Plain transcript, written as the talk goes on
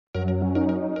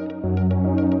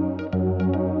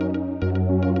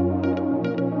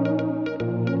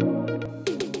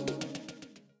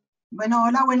Bueno,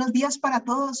 hola, buenos días para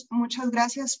todos. Muchas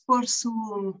gracias por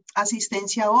su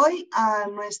asistencia hoy a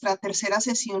nuestra tercera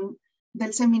sesión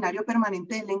del Seminario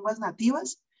Permanente de Lenguas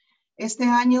Nativas. Este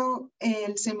año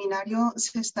el seminario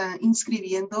se está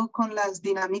inscribiendo con las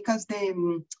dinámicas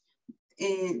de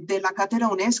la Cátedra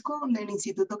UNESCO. El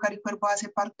Instituto Caro y Cuervo hace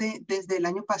parte desde el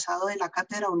año pasado de la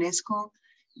Cátedra UNESCO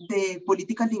de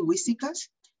Políticas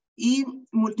Lingüísticas y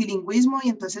Multilingüismo, y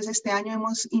entonces este año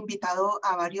hemos invitado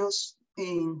a varios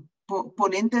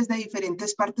ponentes de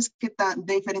diferentes partes,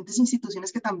 de diferentes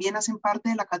instituciones que también hacen parte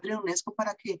de la Cátedra UNESCO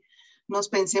para que nos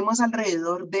pensemos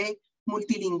alrededor de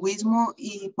multilingüismo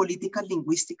y políticas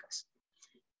lingüísticas.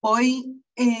 Hoy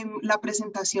la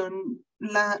presentación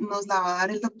nos la va a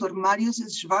dar el doctor Marius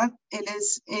Schwartz.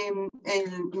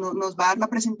 Nos va a dar la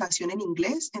presentación en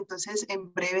inglés, entonces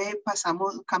en breve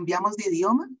cambiamos de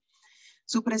idioma.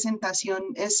 Su presentación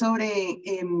es sobre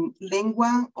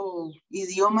lengua o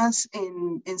idiomas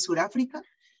en Sudáfrica,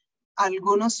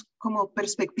 algunos como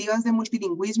perspectivas de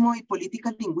multilingüismo y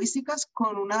políticas lingüísticas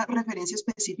con una referencia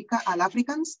específica al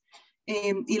Afrikaans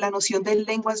y la noción de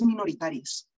lenguas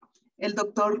minoritarias. El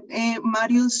doctor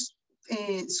Marius,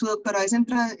 su doctorado es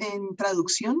en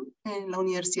traducción en la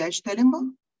Universidad de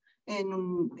Stellenbosch,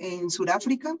 en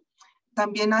Sudáfrica.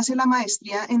 También hace la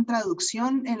maestría en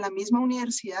traducción en la misma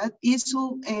universidad y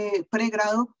su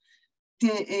pregrado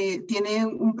tiene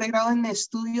un pregrado en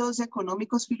estudios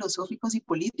económicos, filosóficos y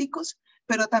políticos,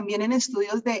 pero también en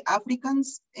estudios de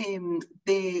Afrikaans,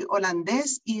 de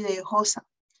holandés y de Xhosa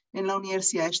en la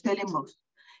Universidad de Stellenbosch.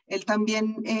 Él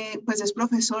también pues es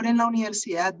profesor en la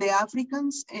Universidad de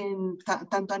Afrikaans,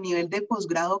 tanto a nivel de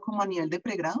posgrado como a nivel de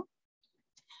pregrado,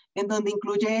 en donde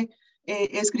incluye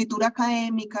escritura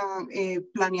académica,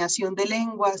 planeación de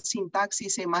lenguas,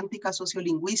 sintaxis, semántica,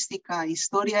 sociolingüística,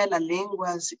 historia de las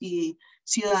lenguas y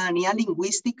ciudadanía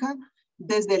lingüística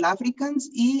desde el Afrikaans,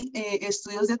 y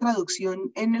estudios de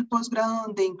traducción en el posgrado,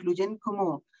 donde incluyen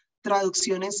como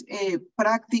traducciones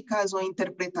prácticas o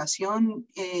interpretación,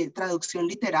 traducción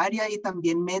literaria y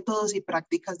también métodos y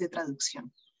prácticas de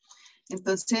traducción.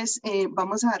 Entonces,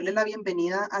 vamos a darle la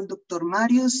bienvenida al doctor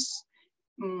Marius.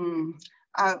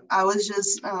 I was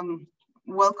just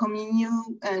welcoming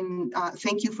you and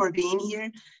thank you for being here.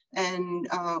 And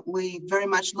we very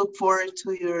much look forward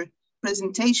to your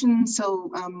presentation.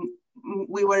 So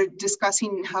we were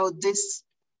discussing how this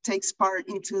takes part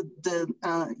into the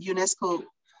UNESCO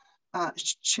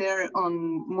chair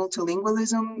on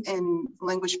multilingualism and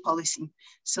language policy.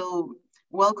 So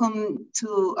welcome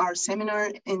to our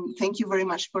seminar and thank you very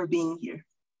much for being here.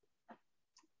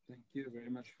 Thank you very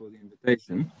much for the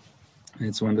invitation.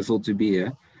 It's wonderful to be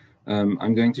here.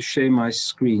 I'm going to share my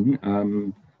screen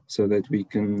so that we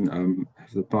can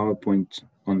have the PowerPoint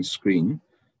on screen.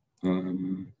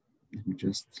 Let me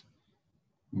just,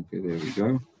 okay, there we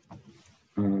go.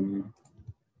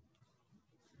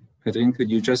 Catherine, could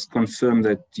you just confirm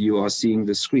that you are seeing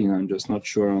the screen? I'm just not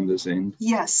sure on this end.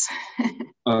 Yes.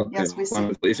 Okay, yes, we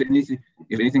see.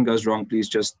 If anything goes wrong, please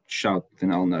just shout,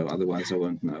 then I'll know. Otherwise, I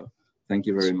won't know. Thank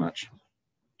you very much.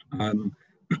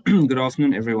 Good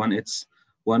afternoon, everyone. It's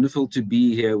wonderful to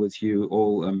be here with you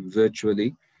all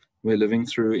virtually. We're living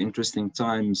through interesting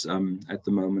times at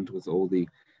the moment with all the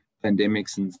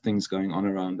pandemics and things going on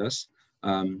around us.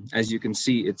 As you can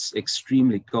see, it's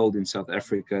extremely cold in South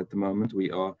Africa at the moment.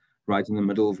 We are right in the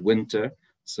middle of winter,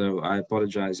 so I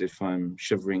apologize if I'm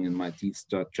shivering and my teeth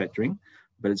start chattering,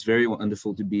 but it's very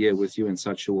wonderful to be here with you in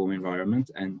such a warm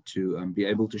environment and to be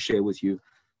able to share with you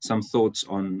some thoughts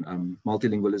on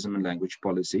multilingualism and language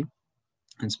policy,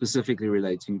 and specifically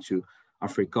relating to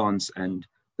Afrikaans and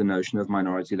the notion of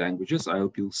minority languages. I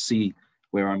hope you'll see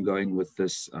where I'm going with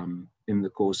this in the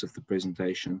course of the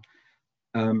presentation.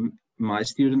 My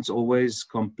students always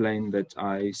complain that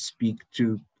I speak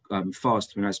too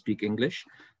fast when I speak English,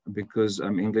 because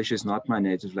English is not my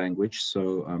native language, so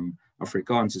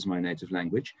Afrikaans is my native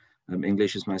language.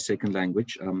 English is my second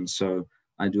language, so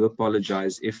I do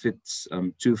apologize if it's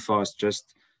too fast.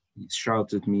 Just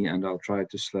shout at me and I'll try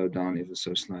to slow down ever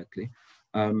so slightly.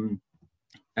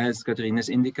 As Catherine has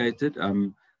indicated,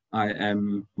 I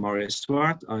am Marius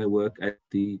Swart. I work at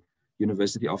the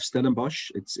University of Stellenbosch.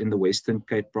 It's in the Western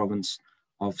Cape province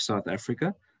of South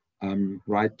Africa,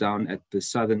 right down at the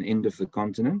southern end of the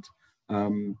continent.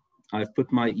 I've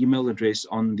put my email address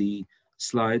on the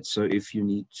slide, so if you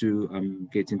need to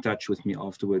get in touch with me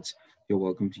afterwards, you're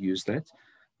welcome to use that.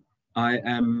 I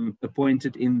am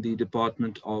appointed in the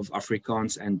Department of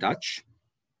Afrikaans and Dutch,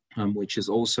 which is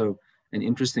also an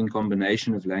interesting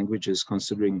combination of languages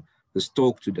considering this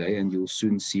talk today, and you'll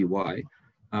soon see why.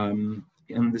 On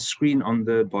the screen on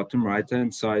the bottom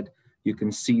right-hand side, you can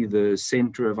see the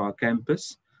center of our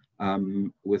campus.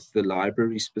 with the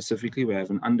library specifically. We have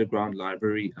an underground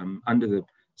library under the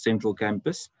central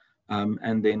campus.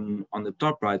 And then on the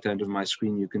top right hand of my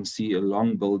screen, you can see a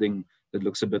long building that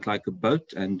looks a bit like a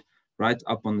boat. And right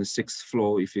up on the 6th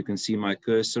floor, if you can see my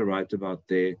cursor right about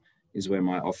there, is where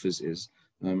my office is.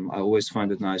 I always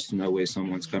find it nice to know where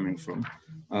someone's coming from.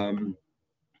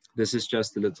 This is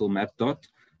just a little map dot,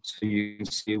 so you can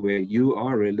see where you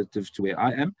are relative to where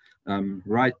I am,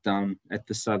 right down at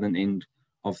the southern end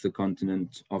of the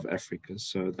continent of Africa.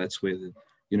 So that's where the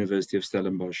University of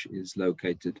Stellenbosch is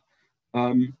located.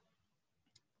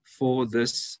 For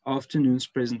this afternoon's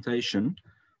presentation,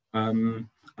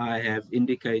 I have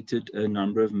indicated a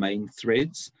number of main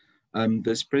threads.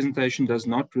 This presentation does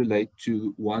not relate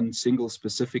to one single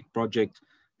specific project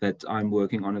that I'm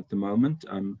working on at the moment.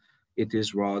 It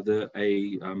is rather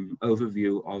a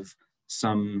overview of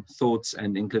some thoughts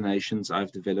and inclinations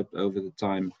I've developed over the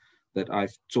time that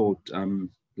I've taught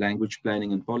language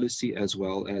planning and policy, as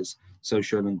well as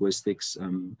sociolinguistics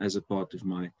as a part of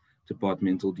my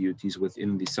departmental duties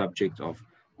within the subject of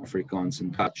Afrikaans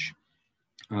and Dutch.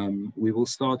 We will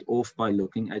start off by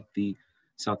looking at the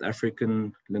South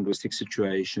African linguistic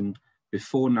situation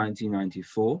before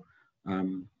 1994.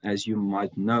 As you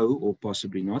might know, or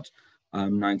possibly not,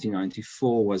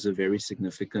 1994 was a very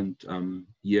significant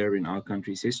year in our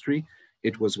country's history.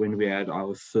 It was when we had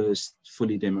our first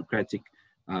fully democratic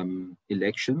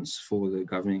elections for the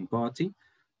governing party.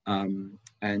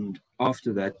 And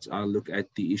after that, I'll look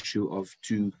at the issue of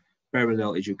two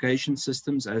parallel education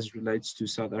systems as relates to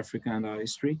South Africa and our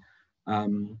history.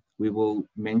 We will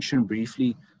mention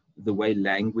briefly the way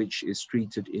language is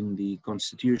treated in the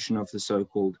constitution of the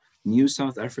so-called New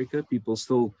South Africa. People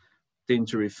still tend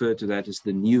to refer to that as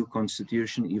the new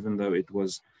constitution, even though it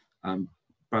was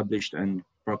published and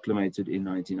proclamated in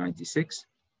 1996.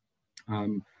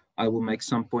 I will make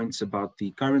some points about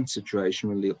the current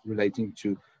situation relating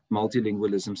to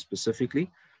multilingualism specifically,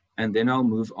 and then I'll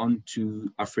move on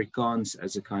to Afrikaans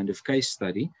as a kind of case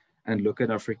study and look at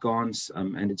Afrikaans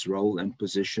and its role and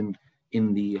position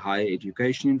in the higher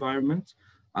education environment.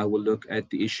 I will look at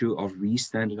the issue of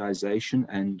re-standardization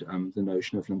and the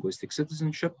notion of linguistic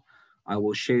citizenship. I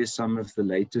will share some of the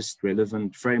latest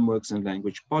relevant frameworks and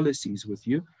language policies with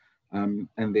you, and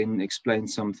then explain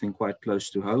something quite close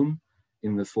to home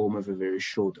in the form of a very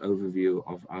short overview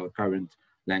of our current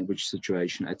language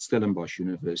situation at Stellenbosch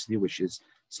University, which is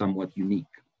somewhat unique.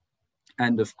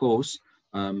 And of course,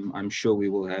 I'm sure we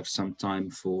will have some time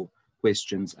for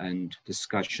questions and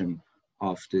discussion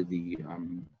after the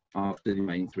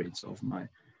main threads of my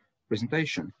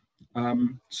presentation.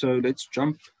 So let's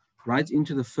jump right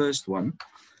into the first one.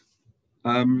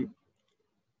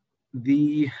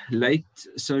 The late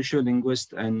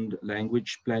sociolinguist and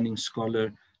language planning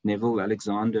scholar Neville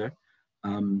Alexander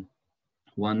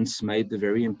once made the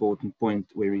very important point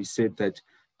where he said that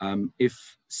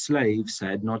if slaves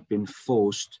had not been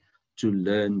forced to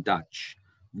learn Dutch,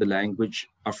 the language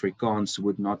Afrikaans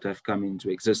would not have come into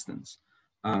existence.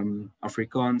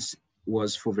 Afrikaans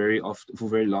was for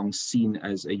very long seen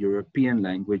as a European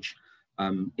language.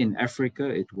 In Africa,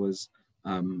 it was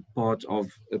part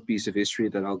of a piece of history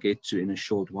that I'll get to in a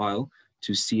short while,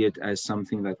 to see it as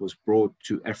something that was brought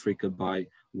to Africa by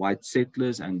white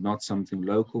settlers and not something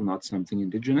local, not something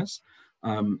indigenous.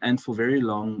 And for very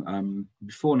long,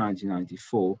 before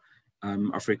 1994,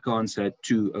 Afrikaans had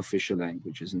two official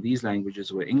languages, and these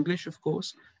languages were English, of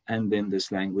course, and then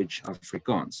this language,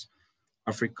 Afrikaans.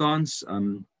 Afrikaans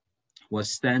was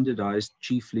standardized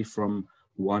chiefly from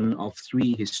one of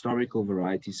three historical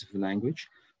varieties of the language.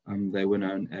 They were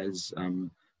known as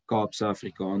Kaapse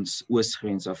Afrikaans,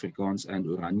 Oosgrens Afrikaans, and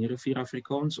Oranje Rivier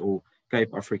Afrikaans, or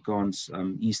Cape Afrikaans,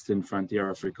 Eastern Frontier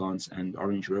Afrikaans, and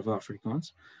Orange River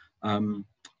Afrikaans.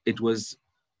 It was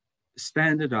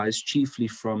standardized chiefly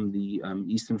from the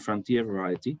Eastern Frontier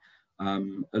variety,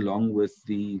 along with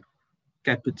the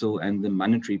capital and the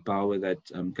monetary power that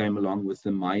came along with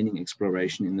the mining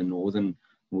exploration in the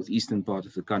northeastern part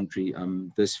of the country.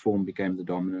 This form became the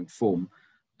dominant form.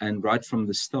 And right from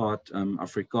the start,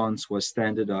 Afrikaans was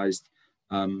standardized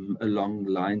along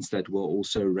lines that were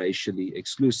also racially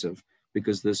exclusive,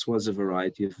 because this was a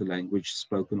variety of the language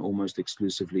spoken almost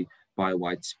exclusively by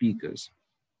white speakers.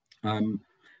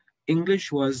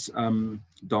 English was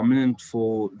dominant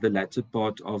for the latter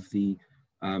part of the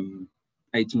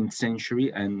 18th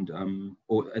century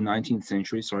or 19th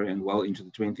century, sorry, and well into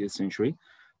the 20th century.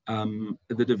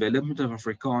 The development of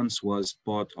Afrikaans was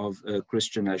part of a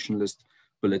Christian nationalist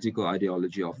political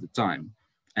ideology of the time.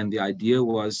 And the idea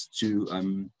was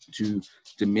to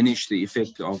diminish the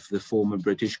effect of the former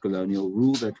British colonial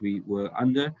rule that we were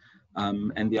under,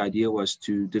 And the idea was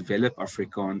to develop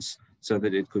Afrikaans so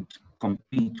that it could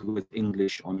compete with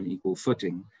English on an equal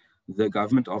footing. The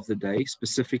government of the day,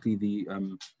 specifically the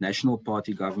National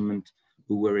Party government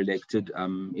who were elected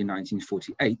in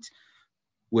 1948,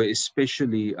 were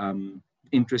especially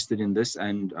interested in this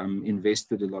and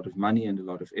invested a lot of money and a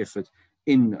lot of effort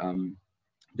in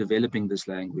developing this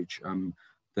language.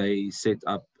 They set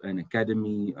up an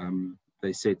academy,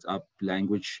 they set up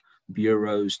language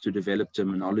bureaus to develop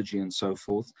terminology and so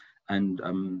forth. And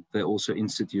they also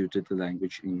instituted the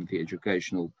language in the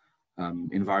educational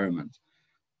environment.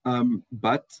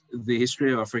 But the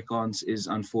history of Afrikaans is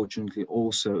unfortunately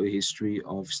also a history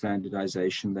of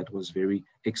standardization that was very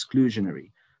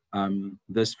exclusionary.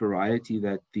 This variety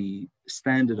that the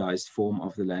standardized form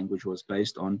of the language was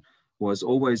based on was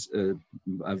always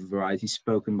a variety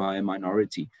spoken by a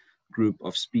minority group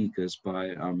of speakers,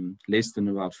 by less than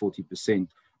about 40%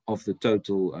 of the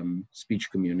total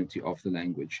speech community of the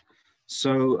language.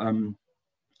 So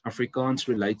Afrikaans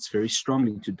relates very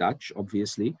strongly to Dutch,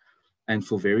 obviously, and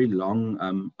for very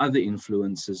long, other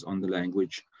influences on the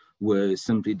language were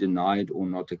simply denied or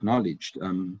not acknowledged,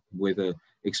 whether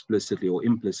explicitly or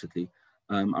implicitly.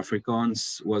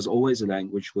 Afrikaans was always a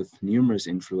language with numerous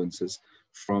influences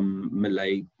from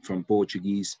Malay, from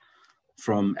Portuguese,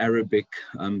 from Arabic.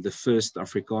 The first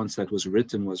Afrikaans that was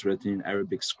written in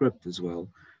Arabic script as well.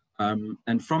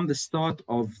 And from the start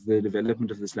of the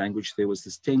development of this language, there was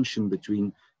this tension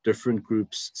between different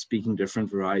groups speaking different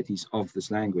varieties of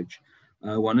this language.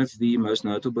 One of the most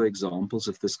notable examples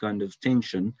of this kind of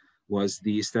tension was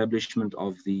the establishment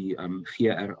of the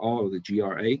GRA, or the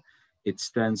GRA. It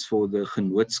stands for the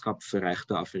Genootskap vir Regte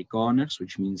Afrikaners,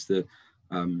 which means the,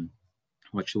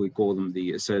 what shall we call them,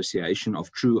 the Association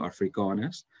of True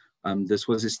Afrikaners. This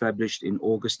was established in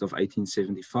August of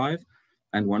 1875,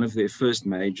 and one of their first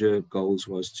major goals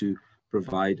was to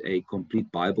provide a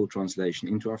complete Bible translation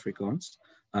into Afrikaans.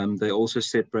 They also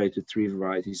separated 3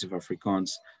 varieties of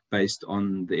Afrikaans based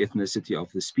on the ethnicity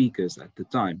of the speakers at the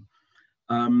time.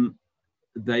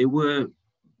 They were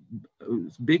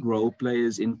big role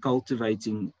players in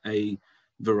cultivating a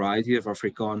variety of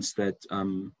Afrikaans that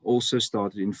also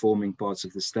started informing parts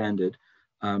of the standard.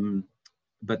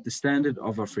 But the standard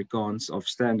of Afrikaans,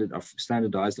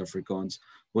 standardized Afrikaans,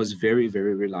 was very,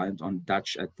 very reliant on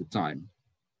Dutch at the time.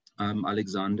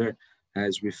 Alexander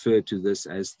has referred to this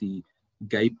as the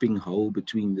gaping hole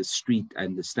between the street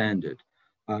and the standard.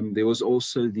 There was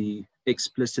also the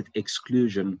explicit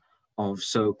exclusion of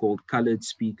so-called colored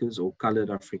speakers, or colored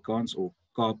Afrikaans, or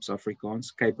Kaaps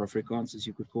Afrikaans, Cape Afrikaans as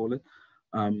you could call it,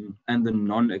 and the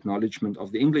non-acknowledgement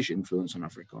of the English influence on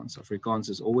Afrikaans. Afrikaans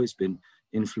has always been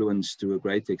influenced to a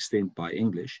great extent by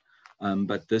English,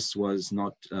 but this was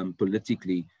not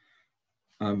politically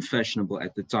fashionable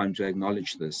at the time to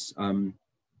acknowledge this.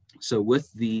 So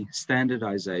with the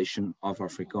standardization of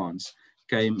Afrikaans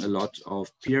came a lot of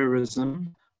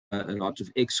purism, a lot of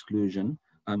exclusion.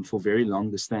 For very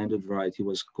long, the standard variety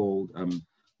was called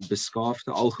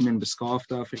beskaafde, algemeen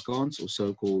beskaafde Afrikaans, or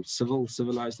so-called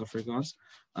civilized Afrikaans,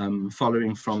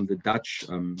 following from the Dutch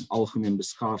algemeen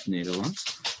beskaafd Nederlands.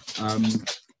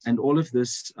 And all of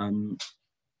this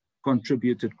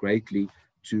contributed greatly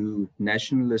to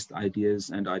nationalist ideas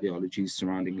and ideologies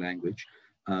surrounding language,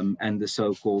 and the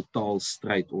so-called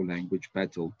taalstryd, or language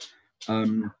battle.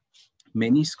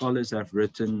 Many scholars have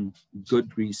written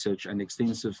good research and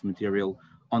extensive material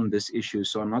on this issue,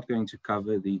 so I'm not going to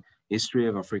cover the history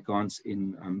of Afrikaans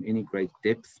in any great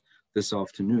depth this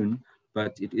afternoon,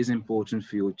 but it is important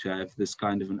for you to have this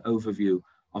kind of an overview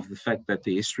of the fact that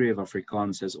the history of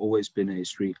Afrikaans has always been a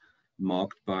history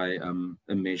marked by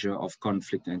a measure of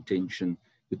conflict and tension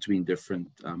between different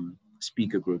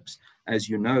speaker groups. As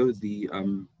you know, the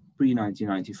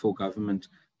pre-1994 government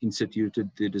instituted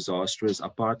the disastrous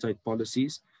apartheid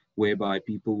policies, whereby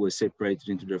people were separated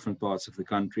into different parts of the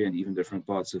country and even different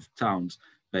parts of towns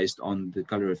based on the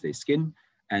color of their skin.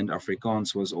 And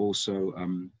Afrikaans was also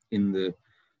in the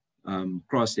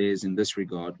crosshairs in this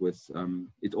regard, with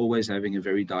it always having a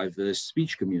very diverse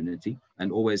speech community,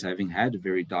 and always having had a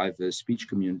very diverse speech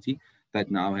community that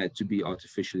now had to be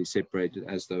artificially separated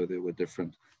as though there were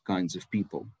different kinds of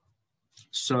people.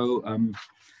 So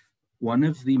one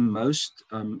of the most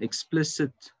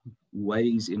explicit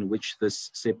ways in which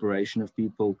this separation of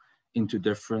people into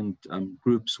different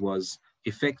groups was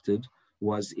effected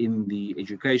was in the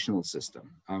educational system.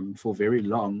 For very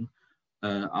long,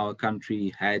 our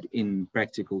country had, in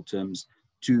practical terms,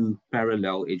 2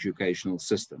 parallel educational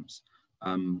systems.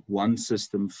 One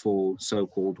system for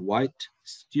so-called white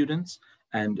students,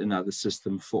 and another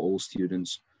system for all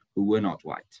students who were not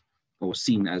white, or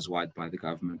seen as white by the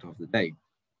government of the day.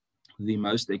 the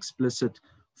most explicit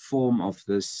form of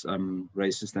this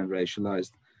racist and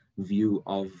racialized view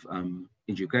of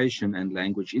education and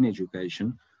language in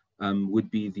education would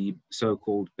be the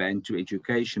so-called Bantu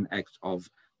Education Act of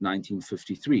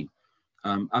 1953.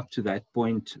 Up to that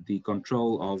point, the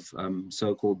control of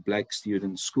so-called Black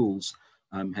student schools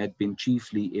had been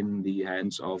chiefly in the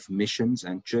hands of missions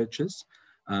and churches.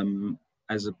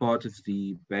 As a part of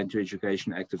the Bantu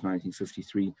Education Act of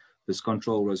 1953, this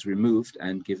control was removed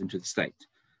and given to the state.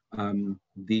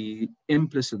 The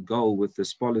implicit goal with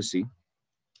this policy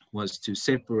was to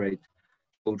separate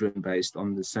children based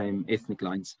on the same ethnic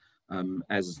lines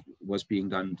as was being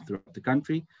done throughout the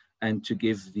country, and to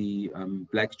give the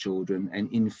Black children an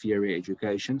inferior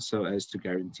education so as to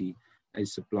guarantee a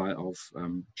supply of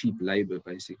cheap labor,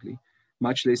 basically.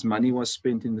 Much less money was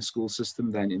spent in the school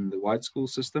system than in the white school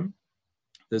system.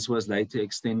 This was later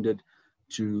extended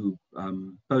to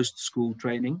post-school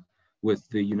training with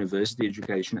the University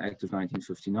Education Act of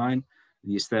 1959,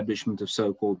 the establishment of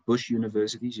so-called Bush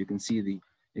universities. You can see the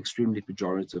extremely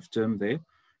pejorative term there.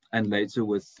 And later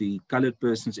with the Colored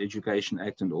Persons Education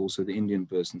Act and also the Indian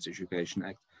Persons Education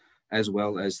Act, as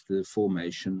well as the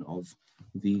formation of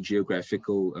the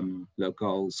geographical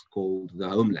locales called the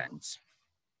homelands,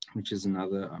 which is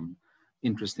another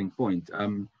interesting point.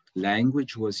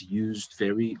 Language was used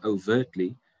very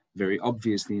overtly, very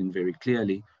obviously and very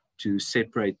clearly to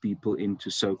separate people into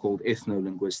so-called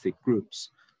ethno-linguistic groups.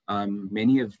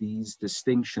 Many of these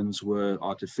distinctions were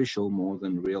artificial more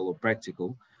than real or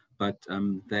practical, but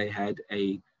they had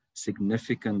a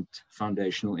significant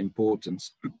foundational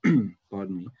importance,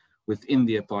 pardon me, within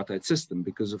the apartheid system,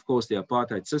 because of course the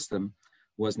apartheid system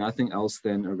was nothing else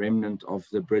than a remnant of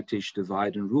the British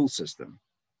divide and rule system,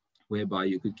 whereby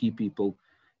you could keep people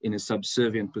in a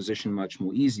subservient position much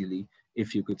more easily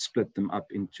if you could split them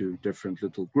up into different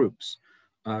little groups.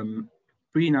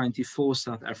 Pre-94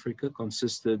 South Africa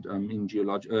consisted in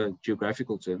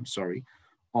geographical terms,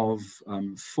 of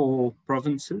 4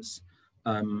 provinces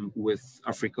with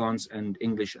Afrikaans and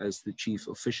English as the chief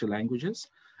official languages.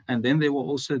 And then there were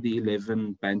also the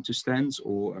 11 Bantustans,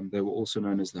 or they were also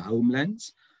known as the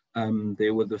homelands.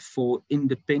 There were the 4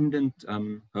 independent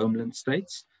homeland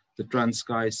states, the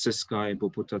Transkei, Ciskei,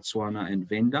 Bophuthatswana, and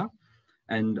Venda.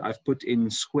 And I've put in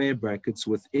square brackets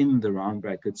within the round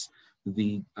brackets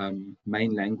the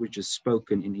main languages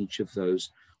spoken in each of those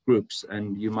groups.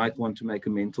 And you might want to make a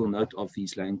mental note of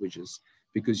these languages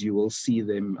because you will see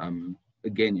them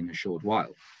again in a short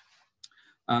while.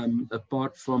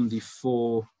 Apart from the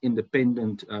 4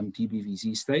 independent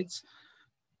DBVZ states,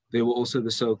 there were also the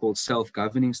so-called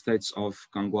self-governing states of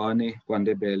Kangwane,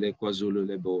 KwaNdebele,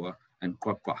 KwaZulu-Leboa, and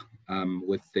Kwakwa,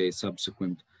 with their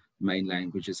subsequent main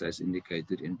languages as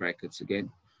indicated in brackets again.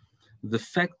 The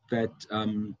fact that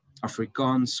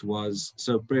Afrikaans was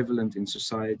so prevalent in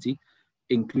society,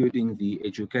 including the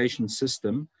education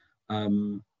system,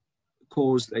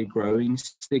 caused a growing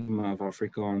stigma of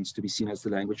Afrikaans to be seen as the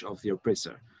language of the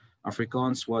oppressor.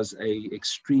 Afrikaans was an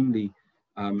extremely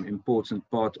important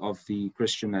part of the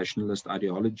Christian nationalist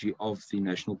ideology of the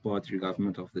National Party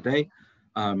government of the day.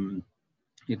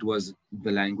 It was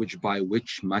the language by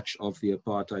which much of the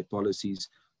apartheid policies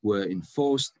were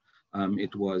enforced.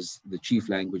 It was the chief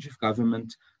language of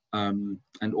government.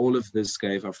 And all of this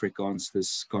gave Afrikaans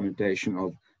this connotation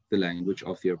of the language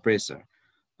of the oppressor.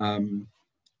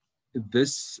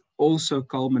 This also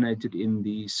culminated in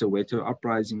the Soweto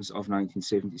uprisings of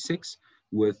 1976,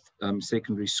 with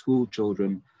secondary school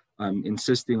children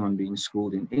insisting on being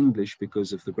schooled in English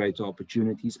because of the greater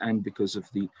opportunities and because of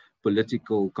the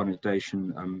political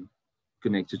connotation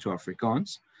connected to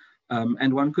Afrikaans.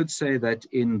 And one could say that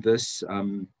in this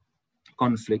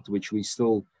conflict, which we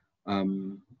still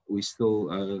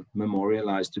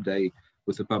memorialize today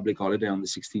with a public holiday on the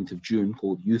 16th of June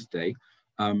called Youth Day,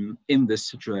 in this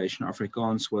situation,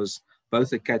 Afrikaans was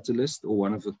both a catalyst or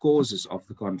one of the causes of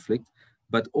the conflict,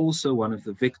 but also one of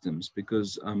the victims,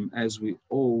 because as we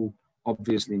all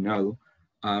obviously know,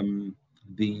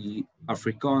 the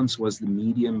Afrikaans was the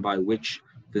medium by which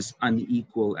this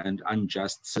unequal and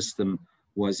unjust system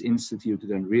was instituted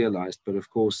and realized. But of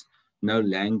course, no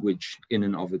language in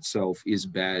and of itself is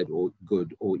bad or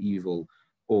good or evil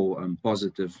or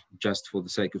positive just for the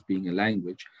sake of being a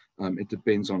language. It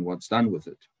depends on what's done with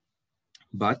it.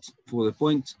 But for the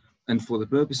point and for the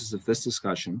purposes of this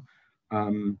discussion,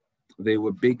 there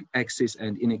were big access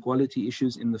and inequality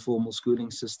issues in the formal schooling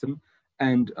system,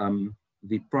 and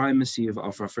the primacy of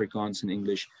Afrikaans and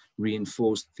English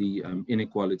reinforced the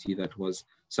inequality that was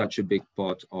such a big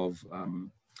part of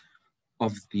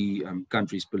the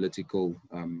country's political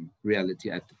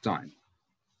reality at the time.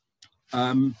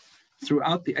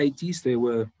 Throughout the 80s, there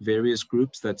were various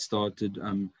groups that started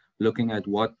looking at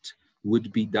what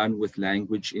would be done with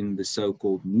language in the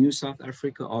so-called New South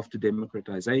Africa after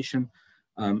democratization.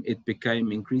 It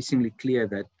became increasingly clear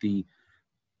that the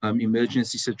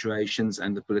emergency situations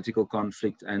and the political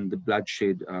conflict and the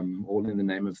bloodshed, all in the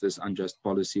name of this unjust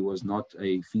policy, was not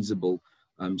a feasible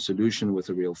solution with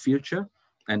a real future.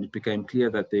 And it became clear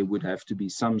that there would have to be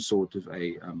some sort of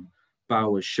a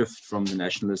power shift from the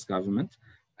nationalist government.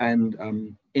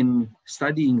 And in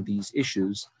studying these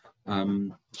issues,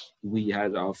 we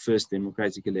had our first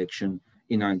democratic election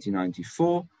in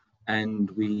 1994,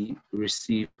 and we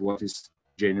received what is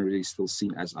generally still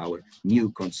seen as our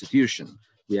new constitution.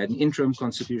 We had an interim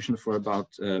constitution for about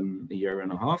a year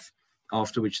and a half,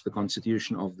 after which the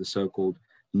constitution of the so-called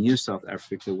New South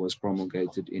Africa was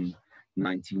promulgated in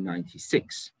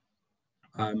 1996.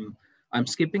 I'm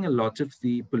skipping a lot of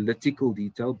the political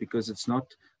detail because it's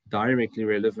not directly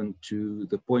relevant to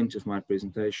the point of my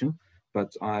presentation,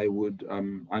 but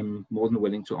I'm more than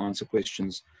willing to answer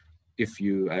questions if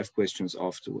you have questions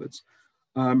afterwards.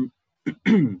 Pardon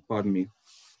me.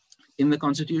 In the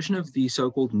constitution of the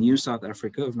so-called New South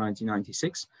Africa of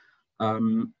 1996,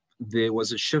 there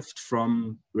was a shift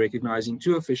from recognizing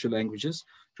 2 official languages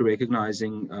to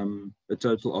recognizing a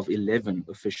total of 11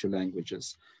 official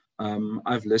languages.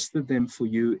 I've listed them for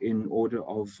you in order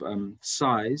of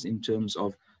size in terms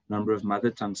of number of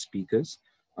mother tongue speakers.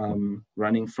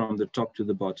 Running from the top to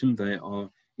the bottom, they are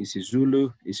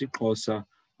isiZulu, isiXhosa,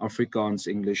 Afrikaans,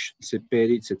 English,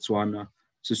 Sepedi, Setswana,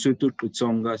 Sesotho,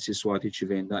 Xitsonga, Siswati,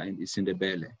 Tshivenda, and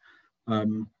isiNdebele.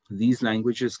 These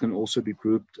languages can also be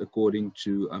grouped according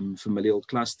to familial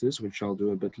clusters, which I'll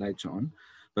do a bit later on.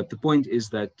 But the point is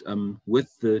that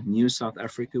with the New South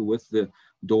Africa, with the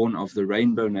dawn of the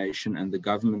Rainbow Nation and the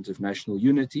government of national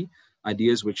unity,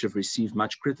 ideas which have received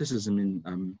much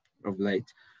criticism of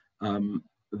late,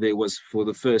 there was for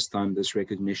the first time this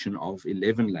recognition of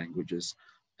 11 languages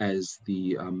as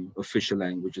the official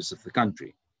languages of the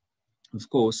country. Of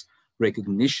course,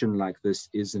 recognition like this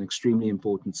is an extremely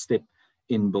important step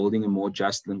in building a more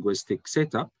just linguistic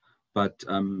setup, but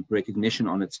recognition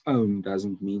on its own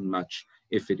doesn't mean much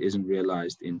if it isn't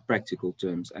realized in practical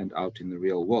terms and out in the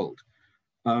real world.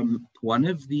 One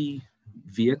of the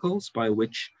vehicles by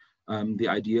which the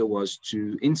idea was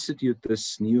to institute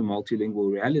this new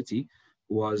multilingual reality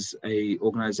was an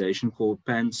organization called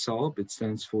PANSALB. It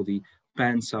stands for the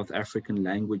Pan-South African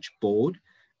Language Board.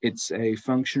 It's a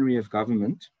functionary of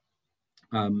government.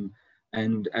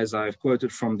 And as I've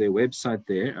quoted from their website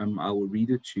there, I will read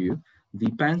it to you.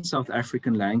 The Pan-South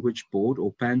African Language Board,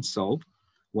 or PANSALB,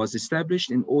 was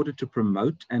established in order to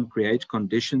promote and create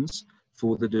conditions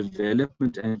for the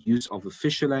development and use of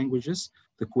official languages,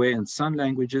 the Khwe and San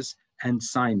languages, and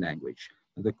sign language.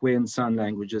 The Khwe and San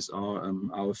languages are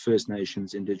our First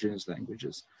Nations indigenous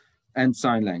languages, and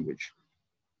sign language.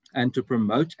 And to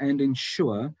promote and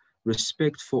ensure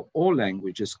respect for all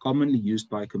languages commonly used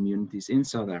by communities in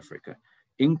South Africa,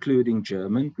 including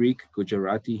German, Greek,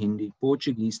 Gujarati, Hindi,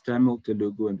 Portuguese, Tamil,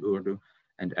 Telugu, and Urdu,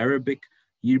 and Arabic,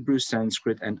 Hebrew,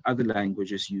 Sanskrit, and other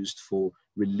languages used for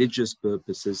religious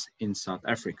purposes in South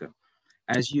Africa.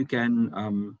 As you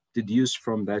can deduce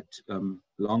from that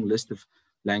long list of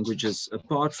languages,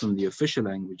 apart from the official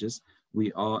languages,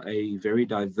 we are a very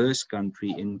diverse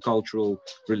country in cultural,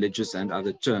 religious, and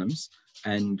other terms.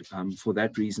 And for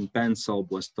that reason,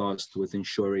 PANSALB was tasked with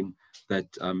ensuring that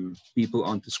people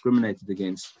aren't discriminated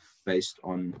against based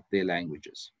on their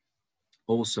languages.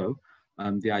 Also,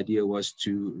 the idea was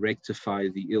to rectify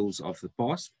the ills of the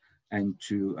past and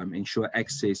to ensure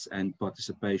access and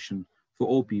participation for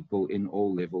all people in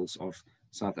all levels of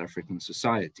South African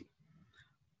society.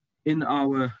 In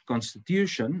our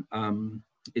constitution,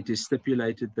 it is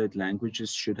stipulated that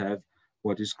languages should have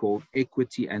what is called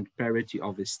equity and parity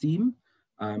of esteem.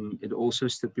 It also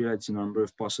stipulates a number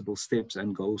of possible steps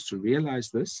and goals to realize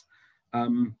this.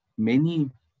 Many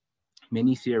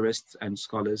theorists and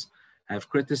scholars have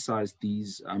criticized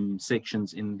these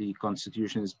sections in the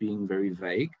Constitution as being very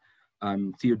vague.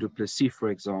 Theo du Plessis, for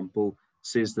example,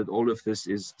 says that all of this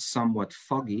is somewhat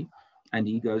foggy, and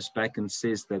he goes back and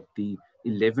says that the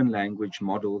 11 language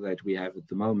model that we have at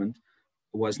the moment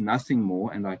was nothing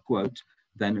more, and I quote,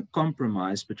 than a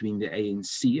compromise between the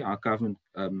ANC, our current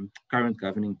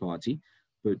governing party,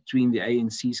 between the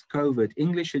ANC's covert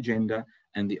English agenda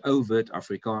and the overt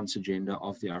Afrikaans agenda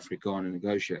of the Afrikaner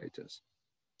negotiators.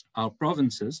 Our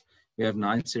provinces, we have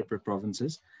 9 separate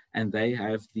provinces, and they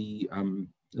have the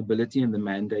ability and the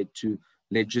mandate to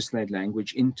legislate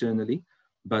language internally.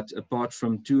 But apart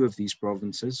from 2 of these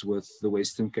provinces, with the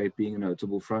Western Cape being a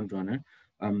notable frontrunner,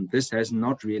 this has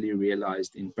not really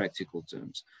realized in practical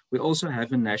terms. We also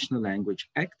have a National Language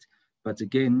Act, but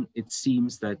again, it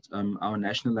seems that our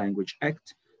National Language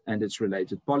Act and its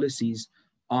related policies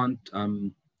aren't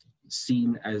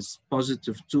seen as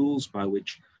positive tools by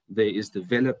which there is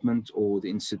development or the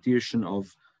institution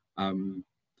of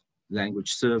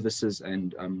language services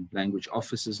and language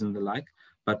offices and the like,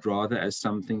 but rather as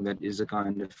something that is a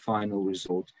kind of final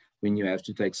resort when you have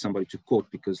to take somebody to court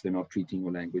because they're not treating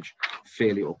your language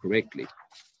fairly or correctly.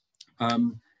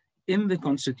 In the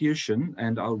Constitution,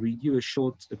 and I'll read you a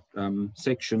short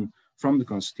section from the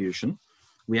Constitution,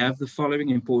 we have the following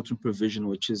important provision,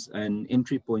 which is an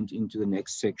entry point into the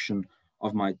next section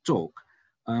of my talk.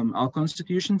 Our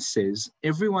Constitution says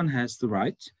everyone has the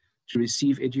right to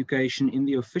receive education in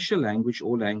the official language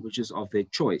or languages of their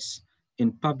choice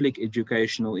in public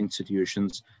educational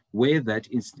institutions where that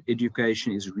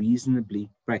education is reasonably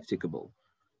practicable.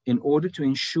 In order to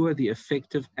ensure the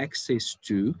effective access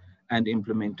to and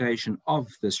implementation of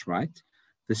this right,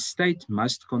 the state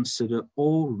must consider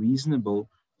all reasonable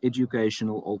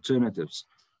educational alternatives,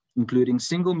 including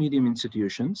single medium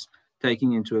institutions,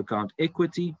 taking into account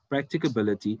equity,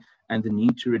 practicability, and the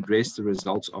need to redress the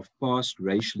results of past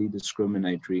racially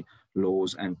discriminatory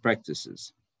laws and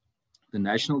practices. The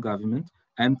national government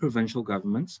and provincial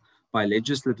governments, by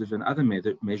legislative and other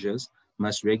measures,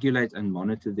 must regulate and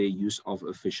monitor their use of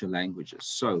official languages.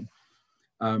 So,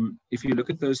 if you look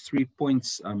at those 3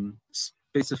 points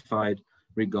specified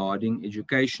regarding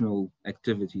educational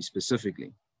activity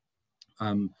specifically,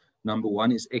 number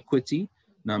 1 is equity,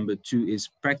 number 2 is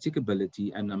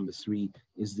practicability, and number 3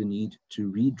 is the need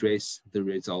to redress the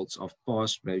results of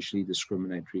past racially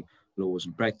discriminatory laws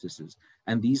and practices.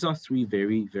 And these are 3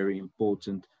 very, very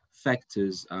important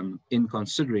factors in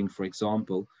considering, for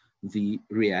example, the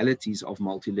realities of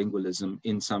multilingualism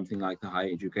in something like the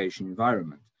higher education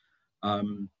environment.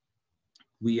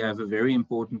 We have a very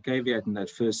important caveat in that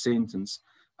first sentence.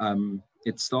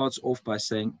 It starts off by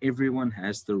saying everyone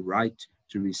has the right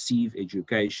to receive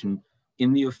education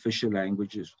in the official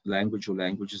language or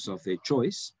languages of their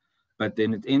choice, but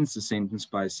then it ends the sentence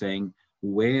by saying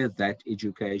where that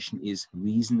education is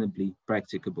reasonably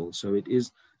practicable. So it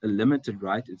is a limited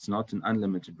right, it's not an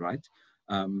unlimited right.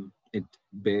 It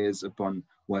bears upon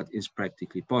what is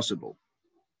practically possible.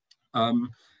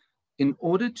 In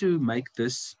order to make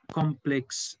this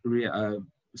complex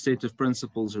set of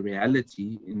principles a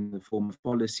reality in the form of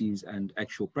policies and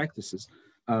actual practices,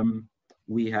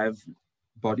 we have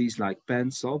bodies like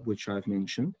PANSOB, which I've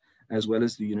mentioned, as well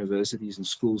as the universities and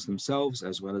schools themselves,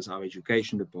 as well as our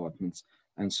education departments,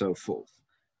 and so forth.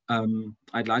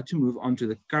 I'd like to move on to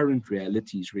the current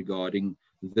realities regarding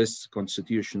this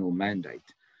constitutional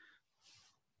mandate.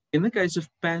 In the case of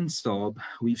PANSOB,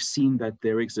 we've seen that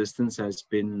their existence has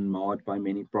been marred by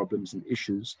many problems and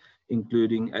issues,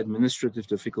 including administrative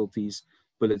difficulties,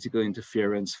 political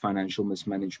interference, financial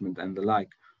mismanagement, and the like.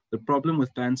 The problem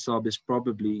with PANSOB is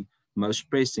probably most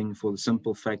pressing for the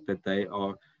simple fact that they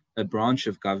are a branch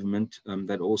of government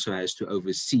that also has to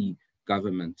oversee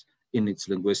government in its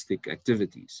linguistic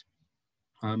activities.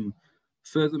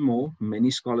 Furthermore,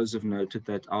 many scholars have noted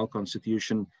that our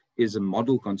constitution is a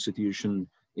model constitution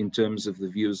in terms of the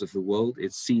views of the world.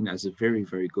 It's seen as a very,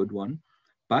 very good one,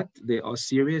 but there are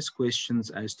serious questions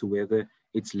as to whether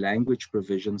its language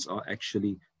provisions are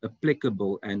actually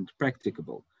applicable and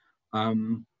practicable.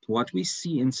 What we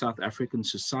see in South African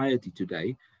society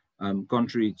today,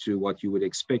 contrary to what you would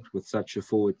expect with such a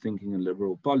forward-thinking and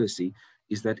liberal policy,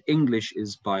 is that English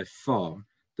is by far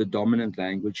the dominant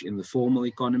language in the formal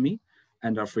economy,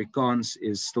 and Afrikaans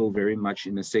is still very much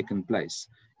in a second place.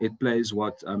 It plays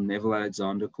what Neville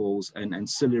Alexander calls an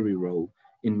ancillary role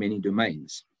in many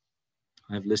domains.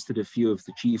 I've listed a few of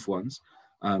the chief ones.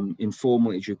 In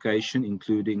formal education,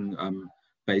 including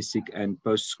basic and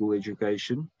post-school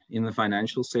education, in the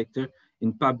financial sector,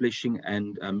 in publishing,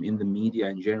 and in the media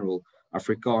in general,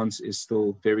 Afrikaans is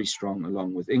still very strong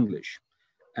along with English.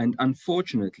 And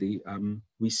unfortunately,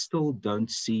 we still don't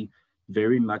see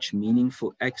very much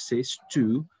meaningful access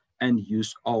to and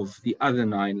use of the other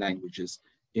 9 languages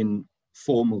in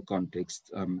formal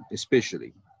context,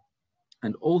 especially.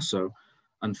 And also,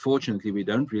 unfortunately, we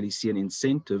don't really see an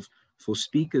incentive for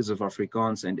speakers of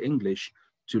Afrikaans and English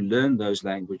to learn those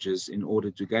languages in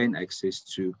order to gain access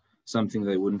to something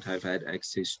they wouldn't have had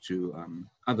access to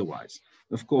otherwise.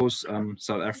 Of course,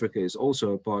 South Africa is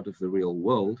also a part of the real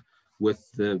world,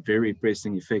 with the very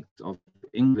pressing effect of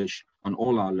English on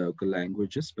all our local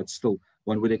languages, but still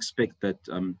one would expect that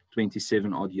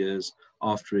 27 odd years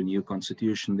after a new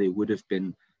constitution, there would have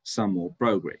been some more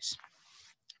progress.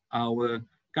 Our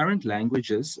current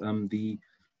languages, the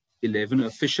 11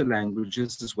 official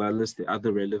languages, as well as the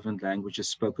other relevant languages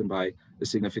spoken by a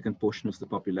significant portion of the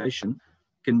population,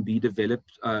 can be divided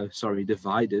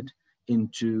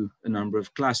into a number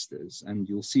of clusters. And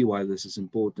you'll see why this is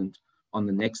important on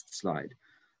the next slide.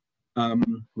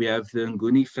 We have the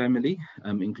Nguni family,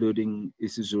 including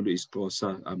isiZulu,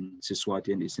 isiXhosa,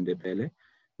 Siswati, and isiNdebele.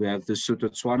 We have the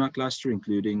Sotho-Tswana cluster,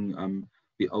 including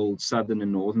the old southern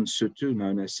and northern Sotho,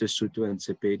 known as Sesotho and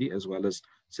Sepedi, as well as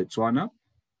Setswana.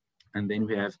 And then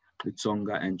we have the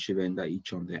Tsonga and Tshivenda,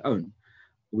 each on their own.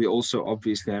 We also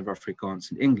obviously have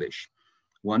Afrikaans and English.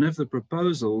 One of the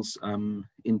proposals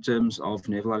in terms of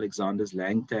Neville Alexander's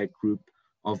Langtag group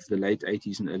of the late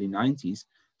 80s and early 90s,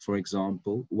 for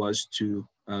example, was to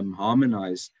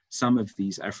harmonize some of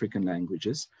these African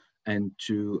languages and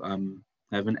to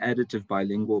have an additive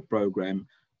bilingual program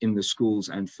in the schools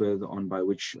and further on, by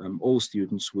which all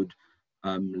students would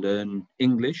learn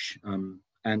English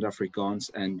and Afrikaans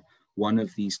and one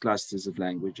of these clusters of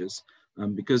languages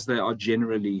because they are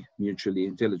generally mutually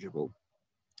intelligible.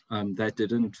 That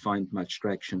didn't find much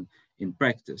traction in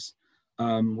practice.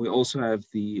 We also have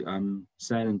the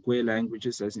San and Kwe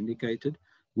languages, as indicated.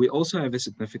 We also have a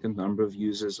significant number of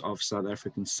users of South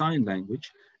African Sign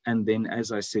Language, and then,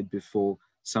 as I said before,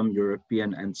 some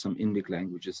European and some Indic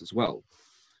languages as well.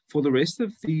 For the rest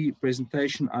of the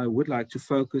presentation, I would like to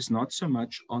focus not so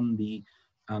much on the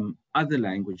other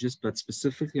languages, but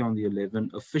specifically on the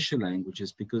 11 official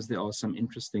languages, because there are some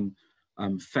interesting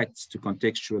facts to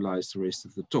contextualize the rest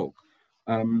of the talk.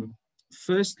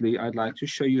 Firstly, I'd like to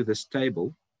show you this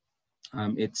table.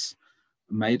 It's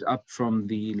made up from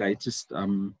the latest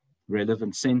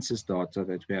relevant census data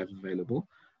that we have available.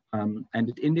 And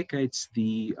it indicates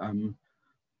the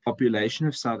population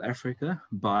of South Africa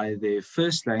by their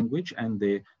first language and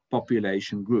their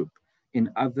population group. In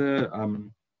other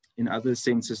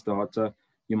census data,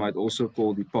 you might also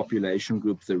call the population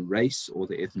group the race or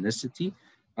the ethnicity.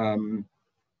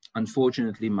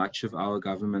 Unfortunately, much of our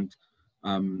government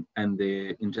and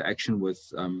their interaction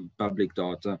with public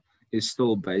data is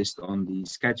still based on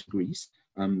these categories,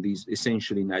 these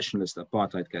essentially nationalist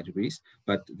apartheid categories,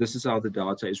 but this is how the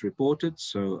data is reported,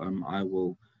 so I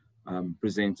will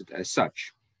present it as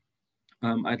such.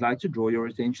 I'd like to draw your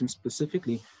attention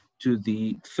specifically to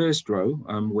the first row,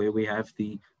 where we have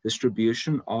the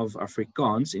distribution of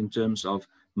Afrikaans in terms of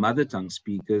mother tongue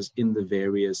speakers in the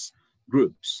various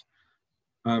groups.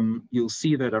 You'll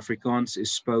see that Afrikaans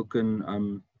is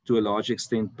spoken to a large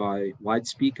extent by white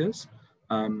speakers,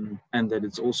 and that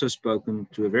it's also spoken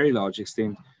to a very large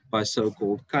extent by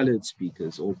so-called colored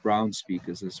speakers or brown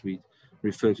speakers, as we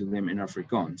refer to them in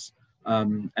Afrikaans.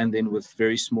 And then with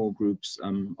very small groups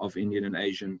of Indian and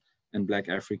Asian and Black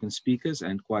African speakers,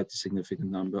 and quite a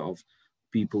significant number of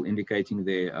people indicating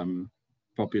their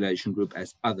population group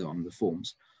as other on the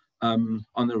forms.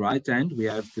 On the right hand, we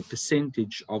have the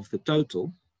percentage of the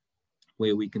total,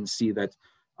 where we can see that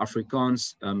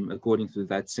Afrikaans, according to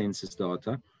that census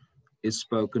data, is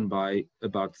spoken by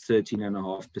about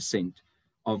 13.5%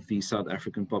 of the South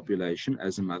African population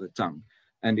as a mother tongue.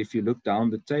 And if you look down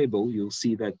the table, you'll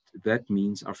see that that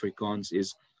means Afrikaans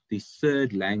is the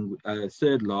third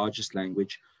largest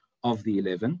language of the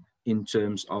 11 in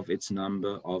terms of its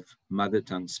number of mother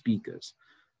tongue speakers.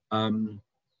 The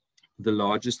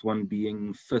largest one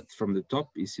being fifth from the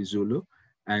top is isiZulu,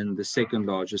 and the second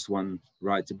largest one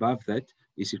right above that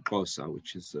is isiXhosa,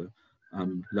 which is a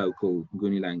local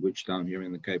Nguni language down here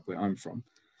in the Cape where I'm from.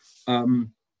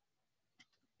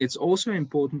 It's also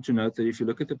important to note that if you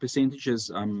look at the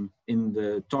percentages in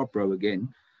the top row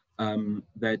again,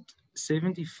 that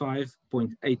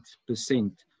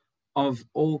 75.8% of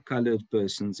all colored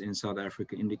persons in South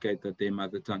Africa indicate that their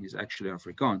mother tongue is actually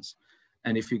Afrikaans.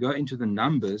 And if you go into the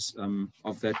numbers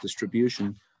of that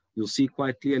distribution, you'll see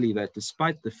quite clearly that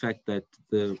despite the fact that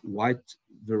the white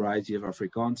variety of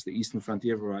Afrikaans, the Eastern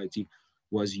Frontier variety,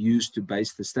 was used to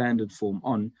base the standard form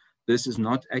on, this is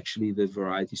not actually the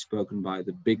variety spoken by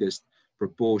the biggest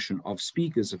proportion of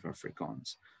speakers of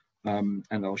Afrikaans. And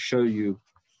I'll show you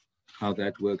how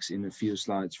that works in a few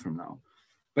slides from now.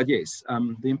 But yes,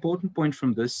 the important point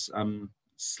from this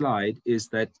slide is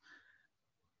that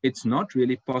it's not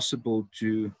really possible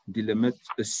to delimit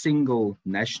a single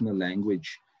national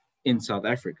language in South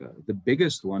Africa. The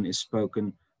biggest one is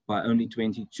spoken by only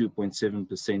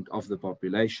 22.7% of the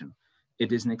population.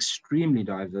 It is an extremely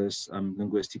diverse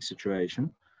linguistic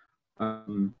situation,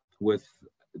 with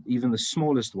even the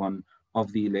smallest one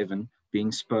of the 11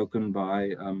 being spoken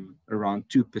by around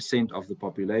 2% of the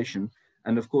population.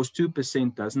 And of course,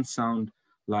 2% doesn't sound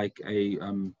like a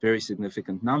very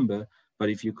significant number, But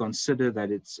if you consider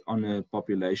that it's on a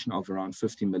population of around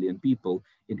 50 million people,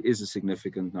 it is a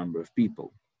significant number of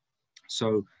people.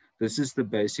 So this is the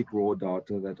basic raw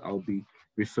data that I'll be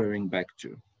referring back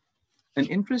to. An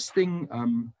interesting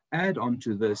add-on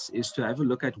to this is to have a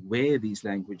look at where these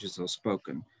languages are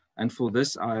spoken. And for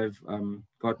this, I've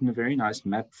gotten a very nice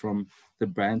map from the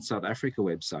Brand South Africa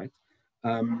website.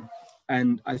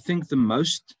 And I think the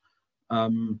most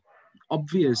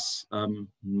obvious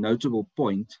notable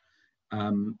point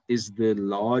is the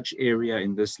large area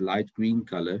in this light green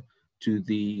color to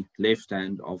the left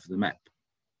hand of the map,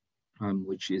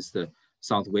 which is the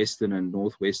southwestern and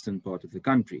northwestern part of the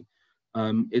country.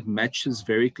 It matches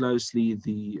very closely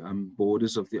the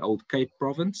borders of the old Cape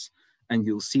province, and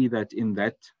you'll see that in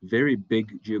that very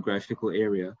big geographical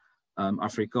area,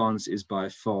 Afrikaans is by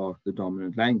far the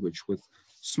dominant language, with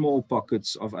small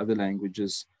pockets of other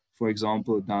languages. For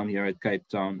example, down here at Cape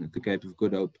Town, at the Cape of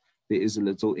Good Hope, there is a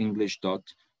little English dot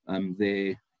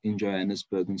there in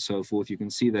Johannesburg and so forth. You can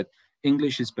see that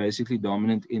English is basically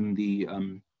dominant in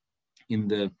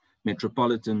the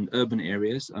metropolitan urban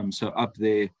areas. So up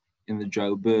there in the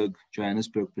Joburg,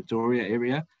 Johannesburg, Pretoria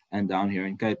area, and down here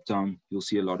in Cape Town, you'll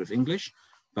see a lot of English.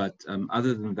 But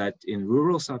other than that, in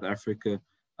rural South Africa,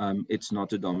 it's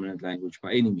not a dominant language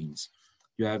by any means.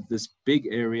 You have this big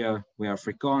area where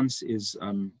Afrikaans is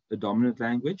the dominant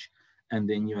language. And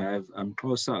then you have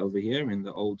Xhosa over here in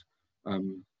the old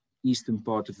eastern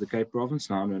part of the Cape province,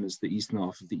 now known as the eastern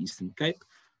half of the Eastern Cape.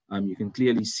 You can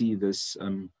clearly see this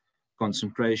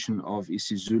concentration of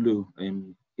isiZulu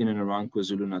in and around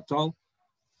KwaZulu-Natal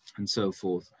and so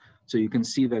forth. So you can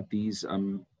see that these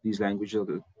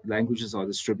languages are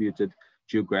distributed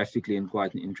geographically in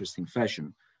quite an interesting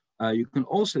fashion. You can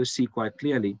also see quite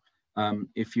clearly,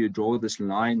 if you draw this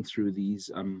line through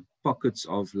these pockets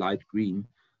of light green,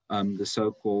 the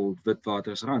so-called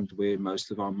Witwatersrand, where most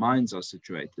of our mines are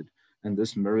situated. And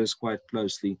this mirrors quite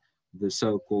closely the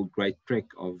so-called Great Trek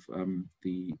of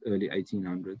the early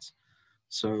 1800s.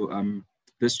 So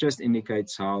this just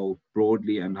indicates how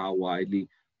broadly and how widely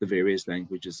the various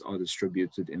languages are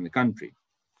distributed in the country.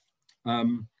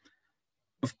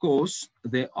 Of course,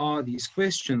 there are these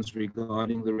questions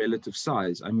regarding the relative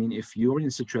size. I mean, if you're in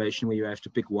a situation where you have to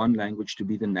pick one language to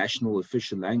be the national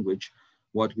official language,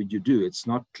 what would you do? It's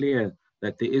not clear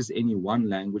that there is any one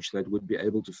language that would be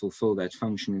able to fulfill that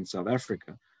function in South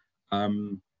Africa.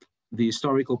 The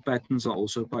historical patterns are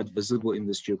also quite visible in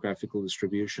this geographical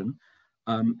distribution.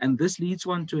 And this leads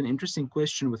one to an interesting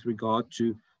question with regard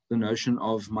to the notion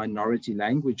of minority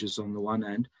languages on the one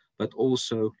hand, but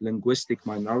also linguistic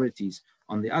minorities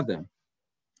on the other.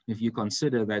 If you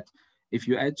consider that if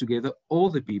you add together all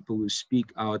the people who speak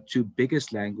our two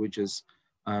biggest languages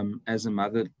as a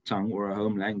mother tongue or a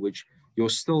home language, you're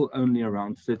still only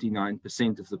around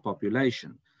 39% of the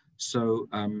population. So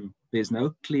there's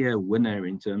no clear winner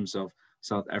in terms of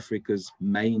South Africa's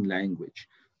main language.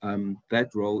 That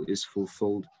role is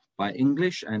fulfilled by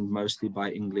English, and mostly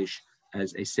by English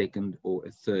as a second or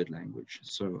a third language.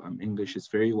 So English is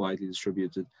very widely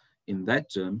distributed in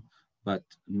that term, but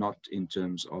not in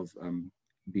terms of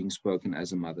being spoken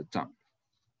as a mother tongue.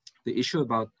 The issue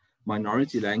about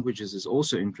minority languages is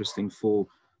also interesting for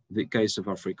the case of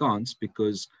Afrikaans,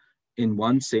 because in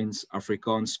one sense,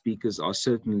 Afrikaans speakers are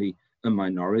certainly a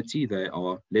minority. They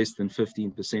are less than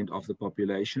 15% of the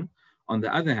population. On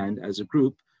the other hand, as a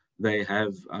group, they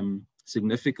have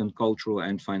significant cultural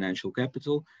and financial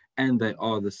capital, and they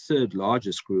are the third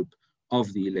largest group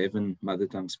of the 11 mother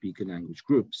tongue speaker language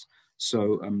groups.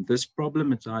 So this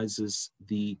problematizes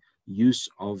the use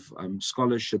of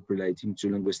scholarship relating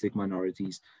to linguistic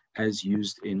minorities as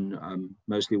used in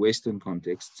mostly Western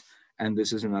contexts. And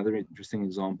this is another interesting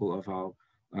example of how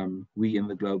we in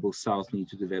the Global South need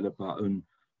to develop our own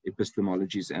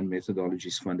epistemologies and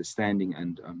methodologies for understanding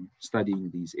and studying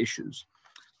these issues.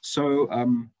 So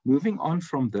moving on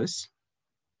from this,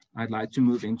 I'd like to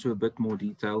move into a bit more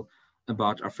detail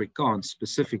about Afrikaans,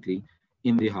 specifically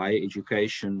in the higher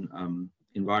education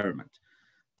environment.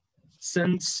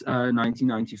 Since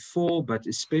 1994, but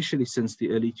especially since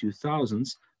the early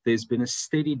 2000s, there's been a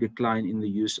steady decline in the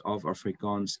use of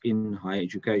Afrikaans in higher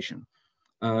education.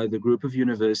 The group of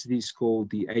universities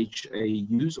called the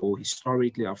HAUs, or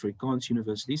historically Afrikaans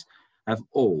universities, have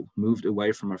all moved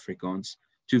away from Afrikaans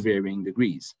to varying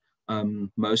degrees.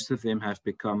 Most of them have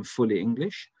become fully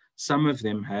English. Some of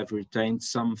them have retained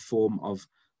some form of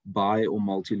bi or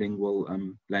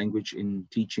multilingual language in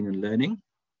teaching and learning.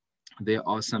 There